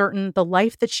was certain the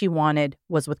life that she wanted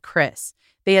was with Chris.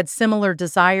 They had similar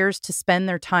desires to spend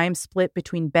their time split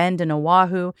between Bend and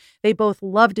Oahu. They both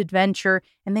loved adventure,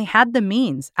 and they had the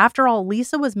means. After all,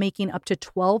 Lisa was making up to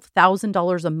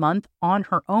 $12,000 a month on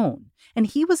her own, and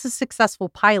he was a successful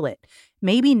pilot.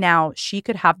 Maybe now she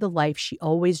could have the life she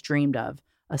always dreamed of,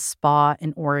 a spa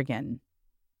in Oregon.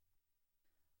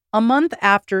 A month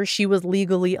after she was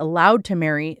legally allowed to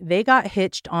marry, they got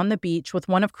hitched on the beach with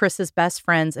one of Chris's best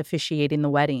friends officiating the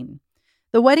wedding.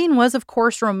 The wedding was, of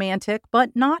course, romantic,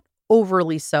 but not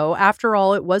overly so. After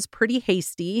all, it was pretty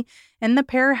hasty, and the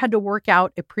pair had to work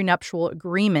out a prenuptial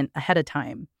agreement ahead of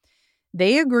time.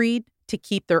 They agreed to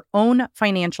keep their own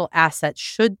financial assets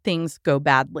should things go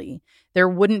badly. There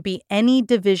wouldn't be any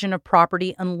division of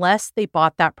property unless they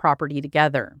bought that property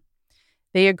together.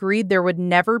 They agreed there would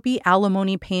never be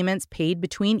alimony payments paid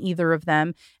between either of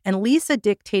them, and Lisa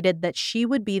dictated that she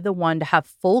would be the one to have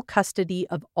full custody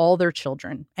of all their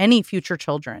children, any future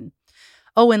children.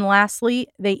 Oh, and lastly,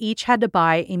 they each had to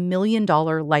buy $1 million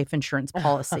life insurance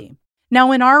policy.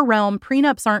 Now, in our realm,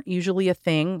 prenups aren't usually a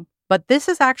thing, but this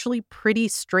is actually pretty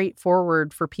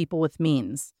straightforward for people with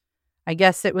means. I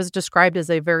guess it was described as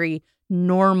a very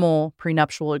normal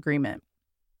prenuptial agreement.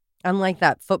 Unlike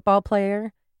that football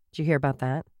player. Did you hear about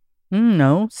that?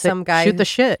 No. Some guy shoot the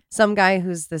shit. Some guy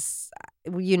who's this,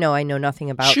 I know nothing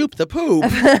about. Shoot the poop.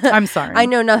 I'm sorry. I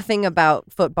know nothing about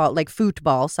football, like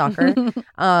football, soccer.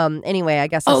 Anyway, I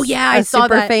guess. I saw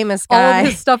super that. famous guy. All of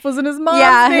his stuff was in his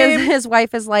mom's name. His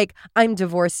wife is like, I'm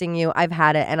divorcing you. I've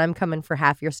had it, and I'm coming for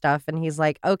half your stuff. And he's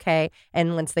like, okay.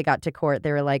 And once they got to court,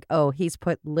 they were like, oh, he's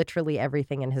put literally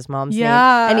everything in his mom's name,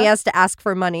 and he has to ask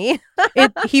for money.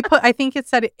 I think it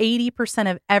said 80%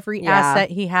 of every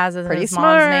asset he has is in his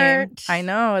mom's name. I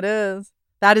know it is.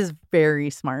 That is very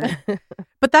smart.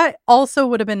 But that also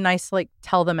would have been nice to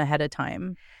tell them ahead of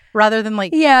time rather than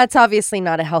Yeah, it's obviously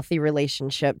not a healthy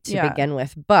relationship to begin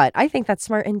with. But I think that's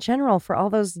smart in general for all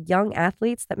those young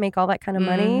athletes that make all that kind of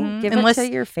money. Give it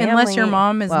to your family. Unless your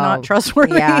mom is not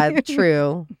trustworthy. Yeah,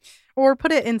 true. Or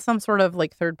put it in some sort of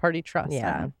third-party trust.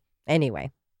 Yeah. Anyway.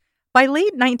 By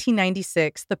late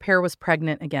 1996, the pair was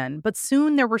pregnant again, but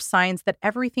soon there were signs that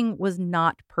everything was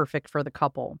not perfect for the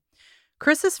couple.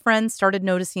 Chris's friends started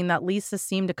noticing that Lisa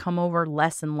seemed to come over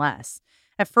less and less.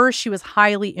 At first, she was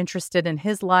highly interested in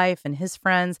his life and his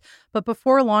friends, but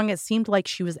before long, it seemed like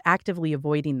she was actively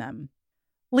avoiding them.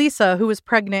 Lisa, who was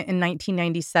pregnant in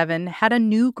 1997, had a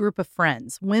new group of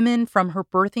friends, women from her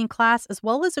birthing class, as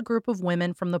well as a group of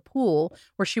women from the pool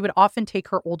where she would often take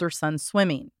her older son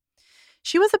swimming.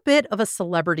 She was a bit of a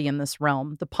celebrity in this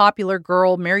realm, the popular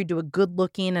girl married to a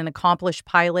good-looking and accomplished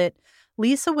pilot.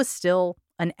 Lisa was still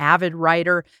an avid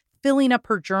writer, filling up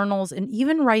her journals and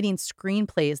even writing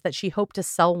screenplays that she hoped to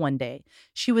sell one day.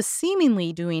 She was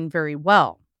seemingly doing very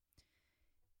well.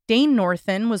 Dane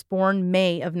Northon was born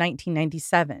May of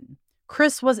 1997.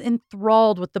 Chris was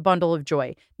enthralled with the bundle of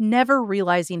joy, never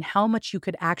realizing how much you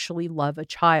could actually love a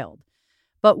child.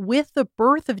 But with the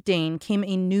birth of Dane came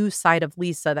a new side of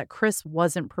Lisa that Chris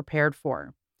wasn't prepared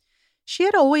for. She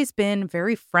had always been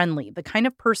very friendly, the kind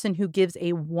of person who gives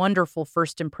a wonderful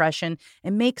first impression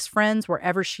and makes friends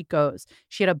wherever she goes.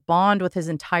 She had a bond with his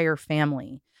entire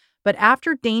family. But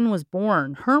after Dane was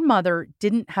born, her mother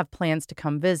didn't have plans to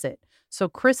come visit. So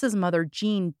Chris's mother,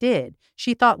 Jean, did.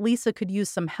 She thought Lisa could use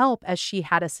some help as she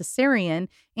had a cesarean,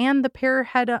 and the pair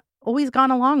had always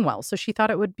gone along well. So she thought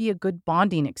it would be a good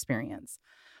bonding experience.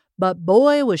 But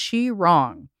boy, was she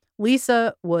wrong.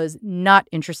 Lisa was not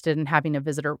interested in having a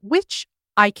visitor, which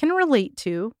I can relate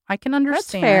to. I can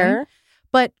understand. That's fair.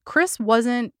 But Chris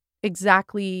wasn't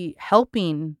exactly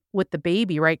helping with the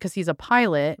baby, right? Because he's a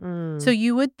pilot. So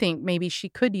you would think maybe she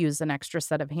could use an extra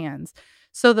set of hands.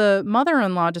 So the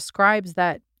mother-in-law describes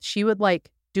that she would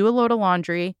do a load of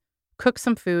laundry, cook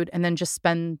some food, and then just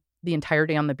spend the entire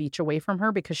day on the beach away from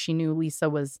her because she knew Lisa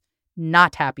was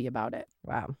not happy about it.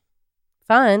 Wow.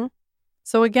 Fun.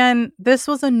 So again, this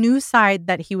was a new side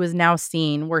that he was now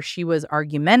seeing where she was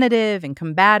argumentative and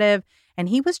combative, and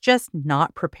he was just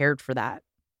not prepared for that.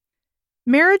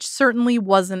 Marriage certainly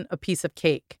wasn't a piece of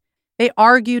cake. They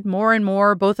argued more and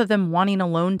more, both of them wanting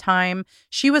alone time.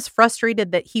 She was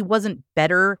frustrated that he wasn't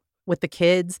better with the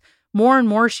kids. More and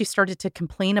more, she started to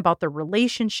complain about the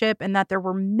relationship and that there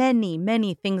were many,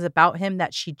 many things about him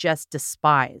that she just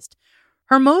despised.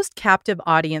 Her most captive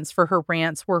audience for her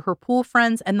rants were her pool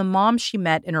friends and the mom she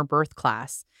met in her birth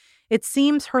class. It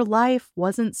seems her life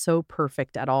wasn't so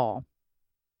perfect at all.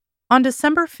 On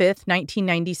December 5th,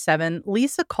 1997,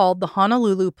 Lisa called the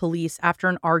Honolulu police after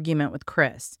an argument with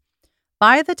Chris.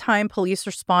 By the time police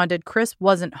responded, Chris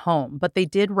wasn't home, but they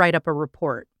did write up a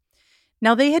report.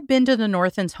 Now, they had been to the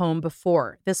Northons' home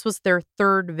before. This was their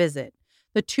third visit.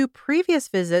 The two previous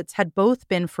visits had both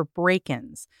been for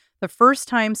break-ins. The first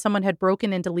time, someone had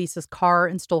broken into Lisa's car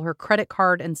and stole her credit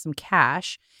card and some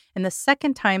cash. And the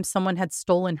second time, someone had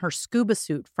stolen her scuba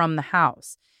suit from the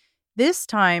house. This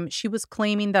time, she was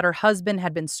claiming that her husband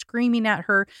had been screaming at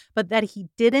her, but that he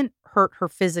didn't hurt her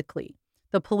physically.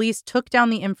 The police took down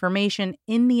the information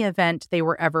in the event they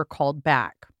were ever called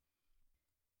back.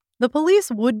 The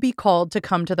police would be called to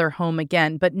come to their home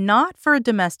again, but not for a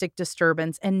domestic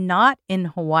disturbance and not in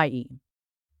Hawaii.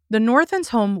 The Northons'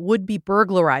 home would be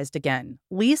burglarized again.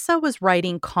 Lisa was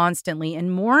writing constantly,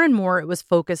 and more it was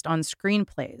focused on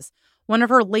screenplays. One of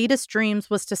her latest dreams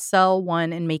was to sell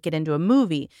one and make it into a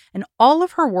movie, and all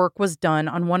of her work was done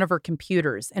on one of her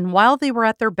computers. And while they were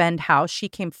at their Bend house, she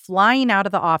came flying out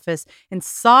of the office and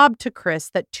sobbed to Chris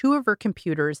that two of her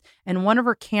computers and one of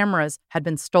her cameras had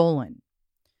been stolen.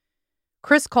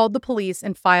 Chris called the police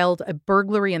and filed a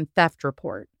burglary and theft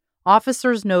report.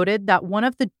 Officers noted that one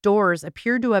of the doors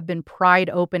appeared to have been pried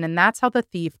open, and that's how the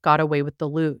thief got away with the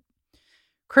loot.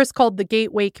 Chris called the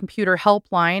Gateway Computer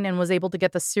Helpline and was able to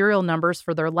get the serial numbers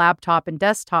for their laptop and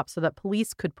desktop so that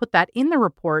police could put that in the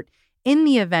report in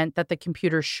the event that the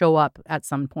computers show up at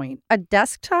some point. A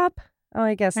desktop? Oh,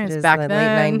 I guess it is back the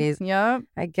then. late 90s. Yeah.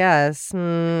 I guess.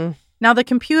 Now, the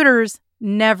computers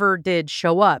never did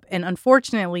show up, and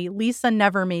unfortunately, Lisa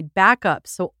never made backups,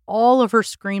 so all of her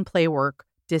screenplay work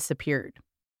disappeared.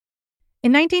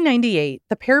 In 1998,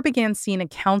 the pair began seeing a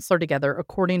counselor together,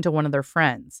 according to one of their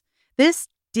friends. This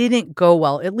didn't go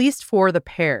well, at least for the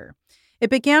pair. It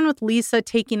began with Lisa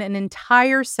taking an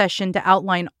entire session to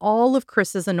outline all of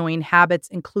Chris's annoying habits,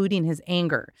 including his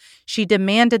anger. She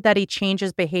demanded that he change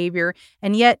his behavior,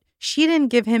 and yet she didn't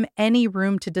give him any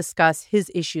room to discuss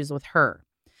his issues with her.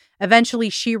 Eventually,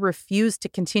 she refused to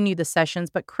continue the sessions,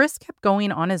 but Chris kept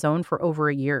going on his own for over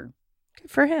a year. Good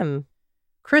for him.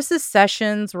 Chris's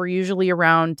sessions were usually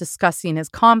around discussing his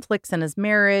conflicts in his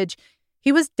marriage.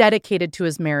 He was dedicated to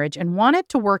his marriage and wanted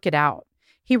to work it out.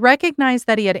 He recognized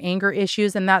that he had anger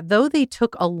issues and that though they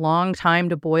took a long time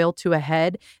to boil to a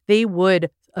head, they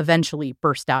would eventually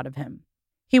burst out of him.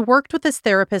 He worked with his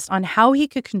therapist on how he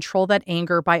could control that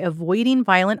anger by avoiding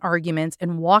violent arguments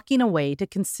and walking away to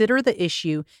consider the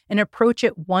issue and approach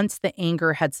it once the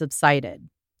anger had subsided,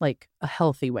 like a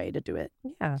healthy way to do it.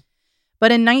 Yeah.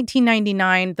 But in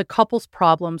 1999, the couple's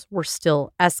problems were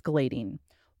still escalating.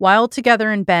 While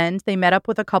together in Bend, they met up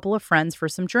with a couple of friends for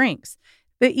some drinks.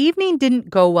 The evening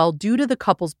didn't go well due to the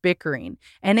couple's bickering,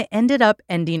 and it ended up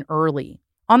ending early.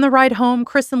 On the ride home,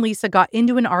 Chris and Lisa got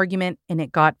into an argument, and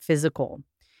it got physical.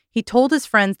 He told his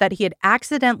friends that he had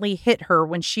accidentally hit her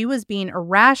when she was being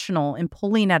irrational and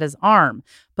pulling at his arm,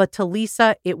 but to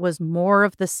Lisa, it was more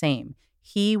of the same.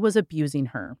 He was abusing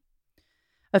her.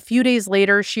 A few days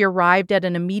later, she arrived at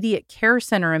an immediate care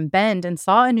center in Bend and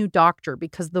saw a new doctor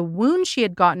because the wound she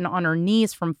had gotten on her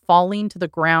knees from falling to the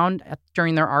ground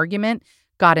during their argument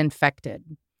got infected.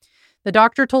 The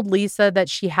doctor told Lisa that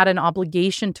she had an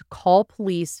obligation to call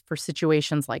police for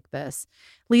situations like this.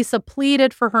 Lisa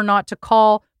pleaded for her not to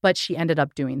call, but she ended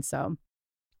up doing so.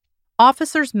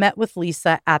 Officers met with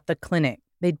Lisa at the clinic.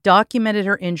 They documented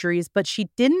her injuries, but she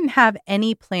didn't have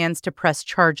any plans to press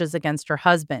charges against her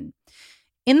husband.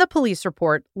 In the police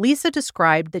report, Lisa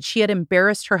described that she had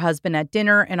embarrassed her husband at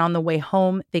dinner, and on the way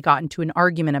home, they got into an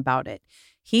argument about it.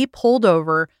 He pulled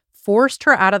over, forced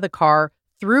her out of the car,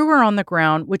 threw her on the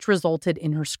ground, which resulted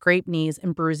in her scraped knees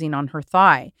and bruising on her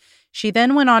thigh. She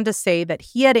then went on to say that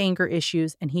he had anger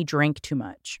issues and he drank too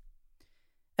much.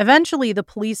 Eventually, the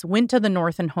police went to the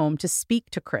Northon home to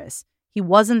speak to Chris. He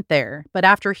wasn't there, but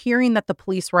after hearing that the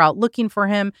police were out looking for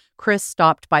him, Chris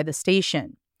stopped by the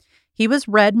station. He was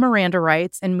read Miranda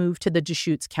rights and moved to the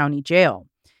Deschutes County Jail.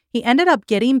 He ended up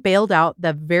getting bailed out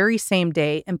the very same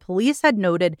day, and police had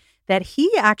noted that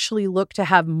he actually looked to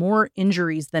have more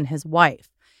injuries than his wife.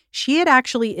 She had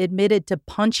actually admitted to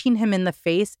punching him in the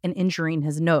face and injuring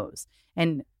his nose,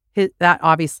 and that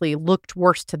obviously looked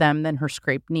worse to them than her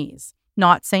scraped knees.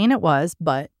 Not saying it was,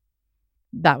 but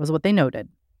that was what they noted.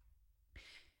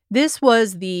 This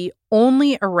was the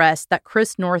only arrest that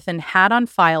Chris Northon had on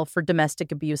file for domestic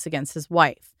abuse against his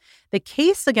wife. The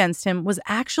case against him was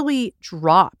actually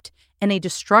dropped and a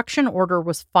destruction order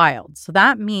was filed. So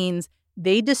that means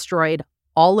they destroyed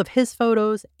all of his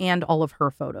photos and all of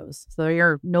her photos. So they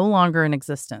are no longer in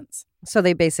existence. So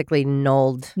they basically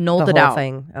nulled it the whole out.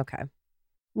 Thing. Okay.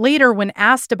 Later, when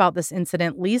asked about this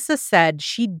incident, Lisa said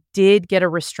she did get a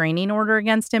restraining order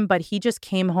against him, but he just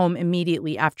came home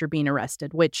immediately after being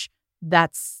arrested, which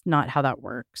that's not how that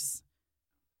works.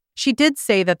 She did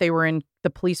say that the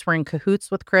police were in cahoots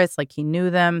with Chris, like he knew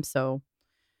them. So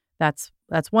that's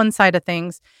one side of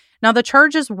things. Now, the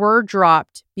charges were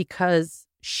dropped because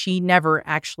she never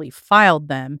actually filed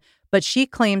them, but she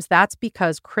claims that's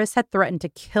because Chris had threatened to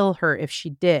kill her if she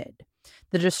did.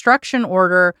 The destruction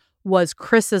order was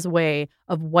Chris's way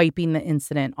of wiping the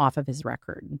incident off of his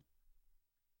record.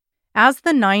 As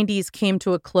the 90s came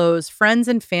to a close, friends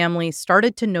and family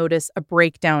started to notice a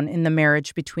breakdown in the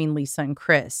marriage between Lisa and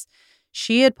Chris.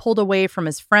 She had pulled away from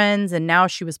his friends, and now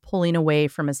she was pulling away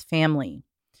from his family.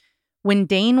 When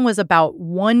Dane was about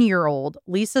 1 year old,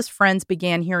 Lisa's friends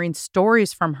began hearing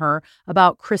stories from her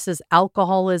about Chris's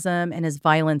alcoholism and his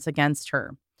violence against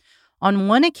her. On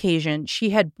one occasion, she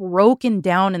had broken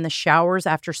down in the showers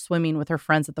after swimming with her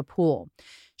friends at the pool.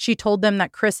 She told them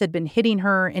that Chris had been hitting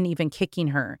her and even kicking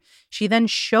her. She then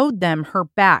showed them her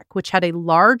back, which had a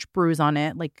large bruise on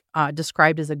it,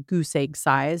 described as a goose egg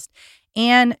sized.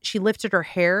 And she lifted her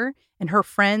hair, and her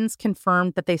friends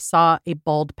confirmed that they saw a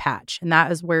bald patch. And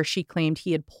that is where she claimed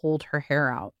he had pulled her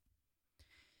hair out.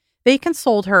 They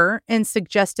consoled her and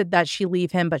suggested that she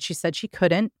leave him, but she said she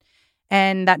couldn't,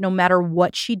 and that no matter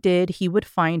what she did, he would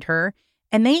find her.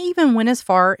 And they even went as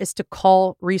far as to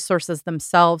call resources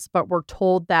themselves, but were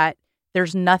told that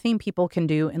there's nothing people can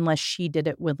do unless she did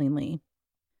it willingly.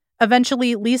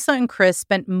 Eventually, Lisa and Chris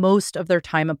spent most of their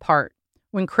time apart.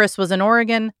 When Chris was in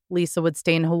Oregon, Lisa would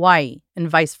stay in Hawaii, and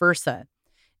vice versa.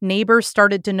 Neighbors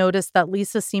started to notice that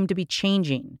Lisa seemed to be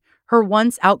changing. Her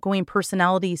once outgoing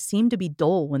personality seemed to be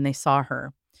dull when they saw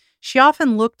her. She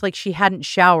often looked like she hadn't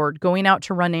showered, going out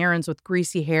to run errands with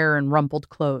greasy hair and rumpled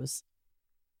clothes.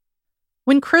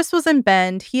 When Chris was in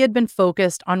Bend, he had been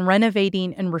focused on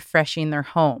renovating and refreshing their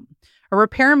home. A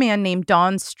repairman named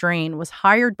Don Strain was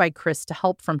hired by Chris to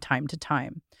help from time to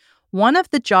time. One of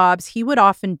the jobs he would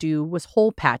often do was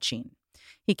hole patching.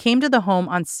 He came to the home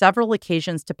on several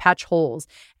occasions to patch holes,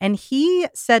 and he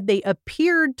said they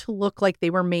appeared to look like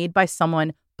they were made by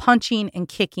someone punching and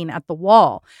kicking at the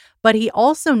wall. But he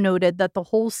also noted that the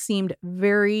holes seemed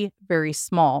very, very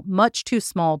small, much too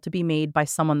small to be made by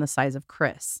someone the size of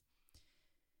Chris.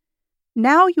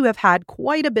 Now you have had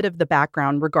quite a bit of the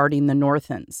background regarding the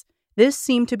Northons. This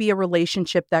seemed to be a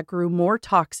relationship that grew more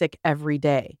toxic every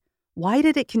day. Why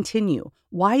did it continue?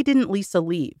 Why didn't Lisa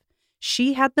leave?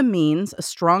 She had the means, a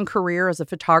strong career as a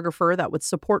photographer that would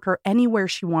support her anywhere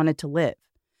she wanted to live.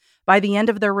 By the end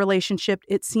of their relationship,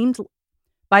 it seemed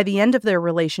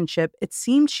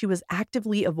she was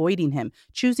actively avoiding him,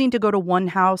 choosing to go to one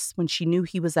house when she knew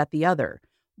he was at the other.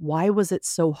 Why was it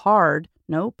so hard?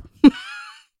 Nope.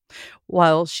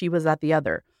 While she was at the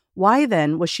other. Why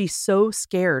then was she so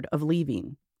scared of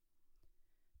leaving?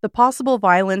 The possible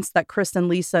violence that Chris and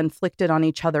Lisa inflicted on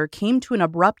each other came to an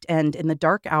abrupt end in the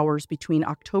dark hours between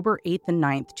October 8th and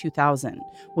 9th, 2000,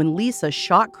 when Lisa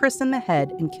shot Chris in the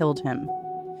head and killed him.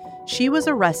 She was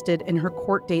arrested and her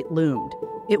court date loomed.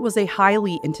 It was a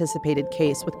highly anticipated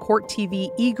case, with court TV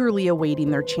eagerly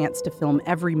awaiting their chance to film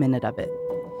every minute of it.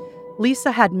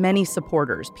 Lisa had many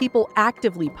supporters, people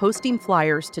actively posting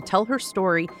flyers to tell her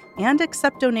story and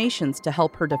accept donations to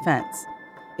help her defense.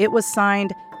 It was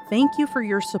signed, "Thank you for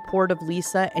your support of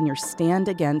Lisa and your stand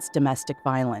against domestic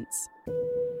violence."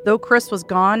 Though Chris was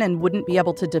gone and wouldn't be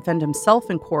able to defend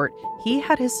himself in court, he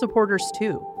had his supporters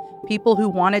too. People who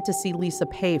wanted to see Lisa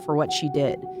pay for what she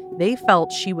did. They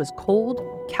felt she was cold,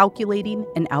 calculating,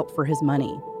 and out for his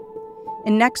money.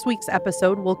 In next week's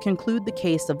episode, we'll conclude the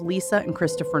case of Lisa and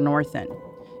Christopher Northon.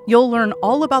 You'll learn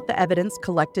all about the evidence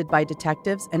collected by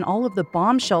detectives and all of the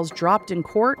bombshells dropped in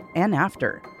court and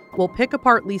after. We'll pick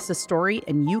apart Lisa's story,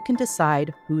 and you can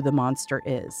decide who the monster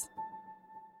is.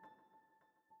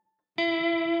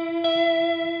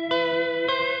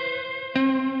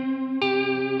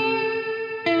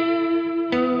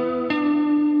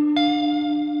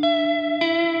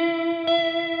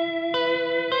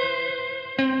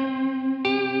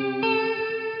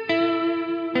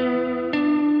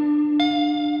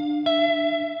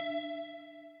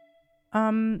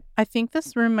 I think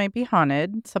this room might be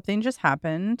haunted. Something just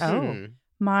happened. Oh.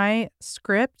 My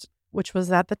script, which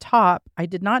was at the top, I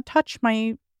did not touch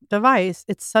my device.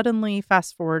 It suddenly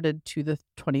fast forwarded to the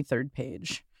 23rd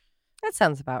page. That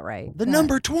sounds about right. The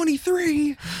number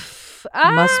 23.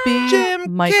 Must be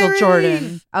Jim Michael Carrey.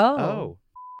 Jordan. Oh.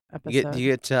 Episode.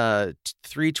 You get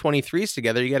 3 23s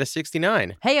together, you get a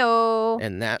 69. Hey-o.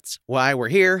 And that's why we're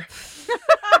here.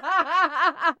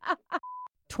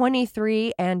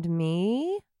 23 and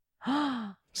me?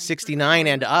 69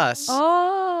 and us.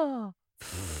 Oh.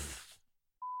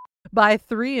 Buy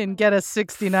 3 and get a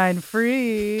 69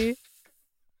 free.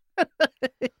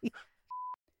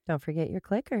 Don't forget your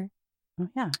clicker. Oh,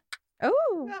 yeah.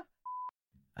 Oh.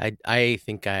 I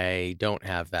think I don't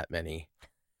have that many.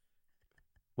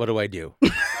 What do I do?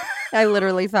 I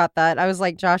literally thought that. I was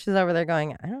like, Josh is over there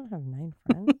going, I don't have 9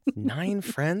 friends. 9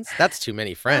 friends? That's too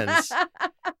many friends.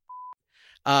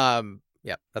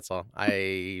 Yeah, that's all.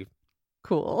 I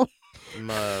Cool.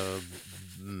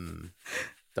 don't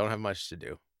have much to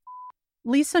do.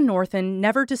 Lisa Northon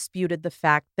never disputed the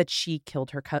fact that she killed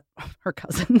her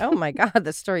cousin. Oh my God,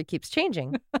 the story keeps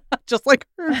changing. Just like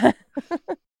her.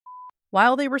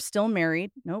 While they were still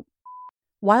married,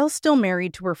 While still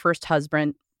married to her first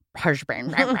husband,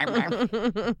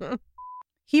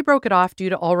 he broke it off due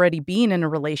to already being in a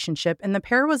relationship, and the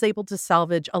pair was able to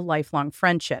salvage a lifelong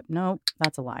friendship. No,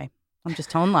 that's a lie. I'm just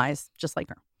telling lies, just like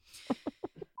her.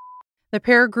 The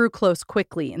pair grew close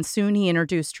quickly, and soon he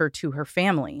introduced her to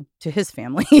his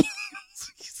family.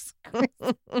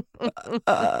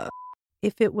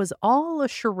 If it was all a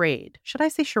charade, should I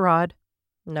say charade?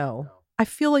 No. I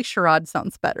feel like charade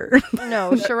sounds better.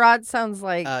 No, charade sounds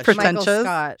like Michael pretentious.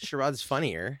 Scott. Charade's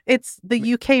funnier. It's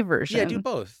the UK version. Yeah, do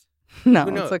both. No,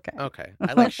 Who knows? it's okay. Okay.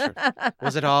 I like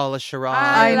Was it all a charade?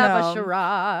 I I love know. a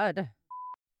charade.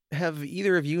 Have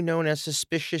either of you known a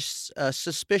suspicious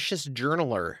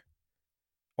journaler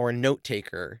or a note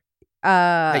taker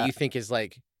that you think is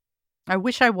like, I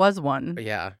wish I was one.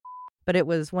 yeah. But it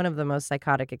was one of the most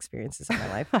psychotic experiences of my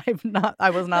life. I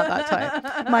was not that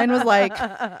type. Mine was like,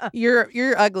 you're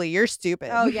ugly, you're stupid.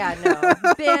 Oh yeah, no.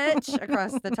 Bitch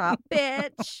across the top.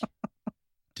 Bitch.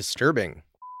 Disturbing.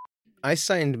 I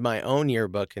signed my own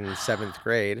yearbook in 7th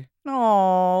grade.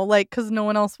 Oh, like because no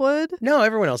one else would? No,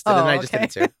 everyone else did, and I just did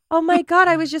it too. Oh my God,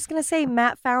 I was just going to say,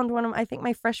 Matt found one of, I think,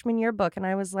 my freshman yearbook, and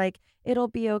I was like, it'll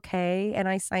be okay. And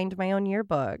I signed my own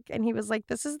yearbook. And he was like,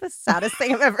 this is the saddest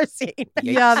thing I've ever seen.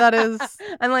 Yeah, that is.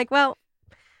 I'm like, well,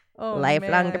 lifelong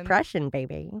man. depression,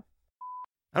 baby.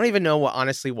 I don't even know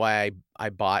why I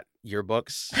bought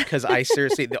yearbooks, because I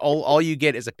seriously, all you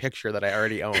get is a picture that I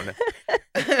already own.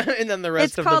 And then the rest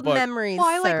It's of called the book. memories, Well,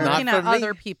 I like sir. looking Not at for me.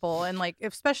 other people and like,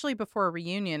 especially before a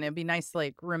reunion, it'd be nice to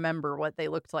like remember what they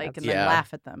looked like and Yeah. then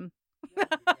laugh at them.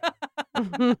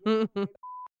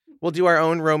 We'll do our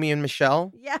own Romeo and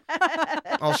Michelle. Yes.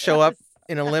 I'll show up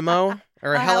in a limo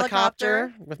or a A helicopter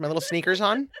helicopter. with my little sneakers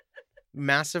on.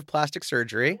 Massive plastic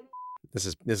surgery. This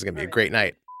is gonna be a great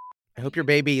night. I hope your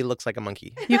baby looks like a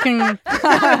monkey. You can.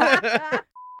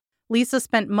 Lisa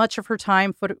spent much of her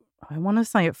time I want to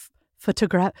say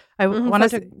photograph. I want to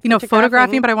say, photographing.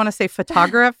 photographing, but I want to say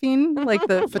photographing, like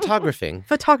the Photographing.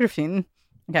 photographing.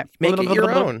 Okay, Make it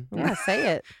your own. Yeah,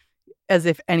 say it. As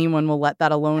if anyone will let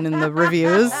that alone in the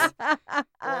reviews.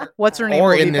 What's her name? Or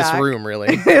will be in this back. room,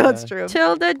 really. That's true.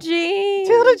 Tilda Jean.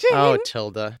 Tilda Jean. Oh,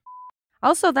 Tilda.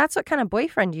 Also, that's what kind of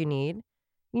boyfriend you need.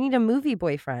 You need a movie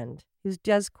boyfriend who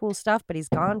does cool stuff, but he's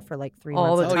gone for like 3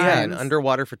 All months. the Oh yeah, an times.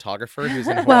 underwater photographer who's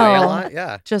in Hawaii Well, a lot.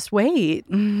 Yeah. Just wait.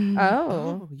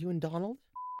 Oh. You and Donald?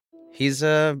 He's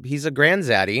a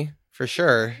grandzaddy for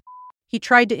sure. He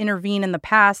tried to intervene in the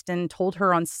past and told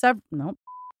her on several. Nope.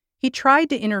 He tried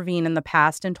to intervene in the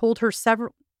past and told her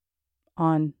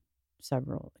on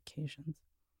several occasions.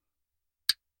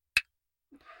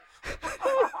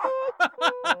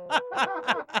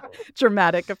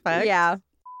 Dramatic effect. Yeah.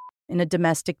 In a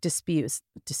domestic dispute.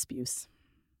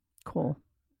 Cool.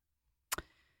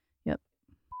 Yep.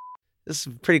 This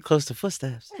is pretty close to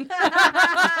footsteps.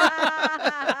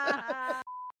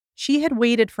 She had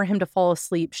waited for him to fall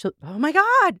asleep. Oh my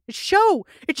God, it's show.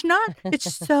 It's not.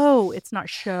 It's so. It's not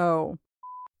show.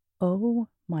 Oh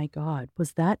my God,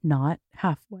 was that not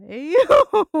halfway?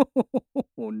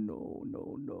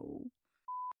 No.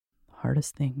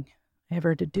 Hardest thing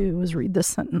ever to do was read this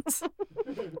sentence.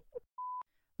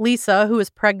 Lisa, who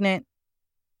is pregnant.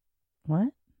 What?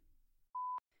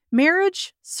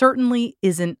 Marriage certainly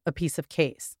isn't a piece of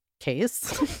cake.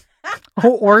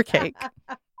 Or cake.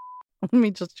 Let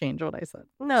me just change what I said.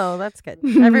 No, that's good.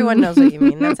 Everyone knows what you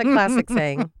mean. That's a classic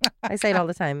saying. I say it all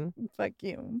the time. Fuck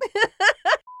you.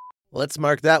 Let's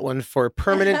mark that one for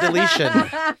permanent deletion.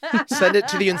 Send it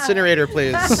to the incinerator,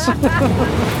 please.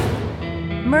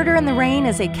 Murder in the Rain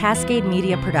is a Cascade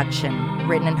Media production,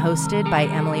 written and hosted by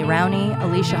Emily Rowney,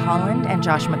 Alicia Holland, and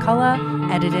Josh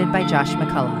McCullough, edited by Josh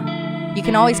McCullough. You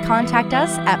can always contact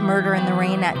us at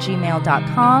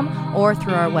murderintherain@gmail.com or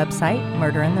through our website,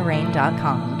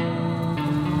 murderintherain.com.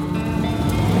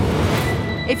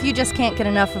 If you just can't get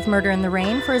enough of Murder in the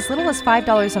Rain, for as little as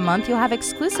 $5 a month, you'll have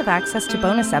exclusive access to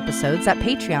bonus episodes at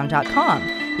patreon.com.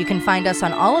 You can find us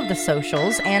on all of the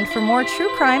socials, and for more true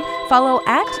crime, follow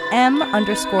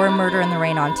 @M_Murder in the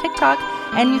Rain on TikTok,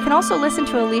 and you can also listen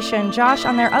to Alicia and Josh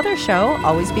on their other show,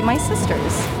 Always Be My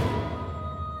Sisters.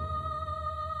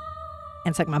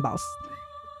 And suck my balls.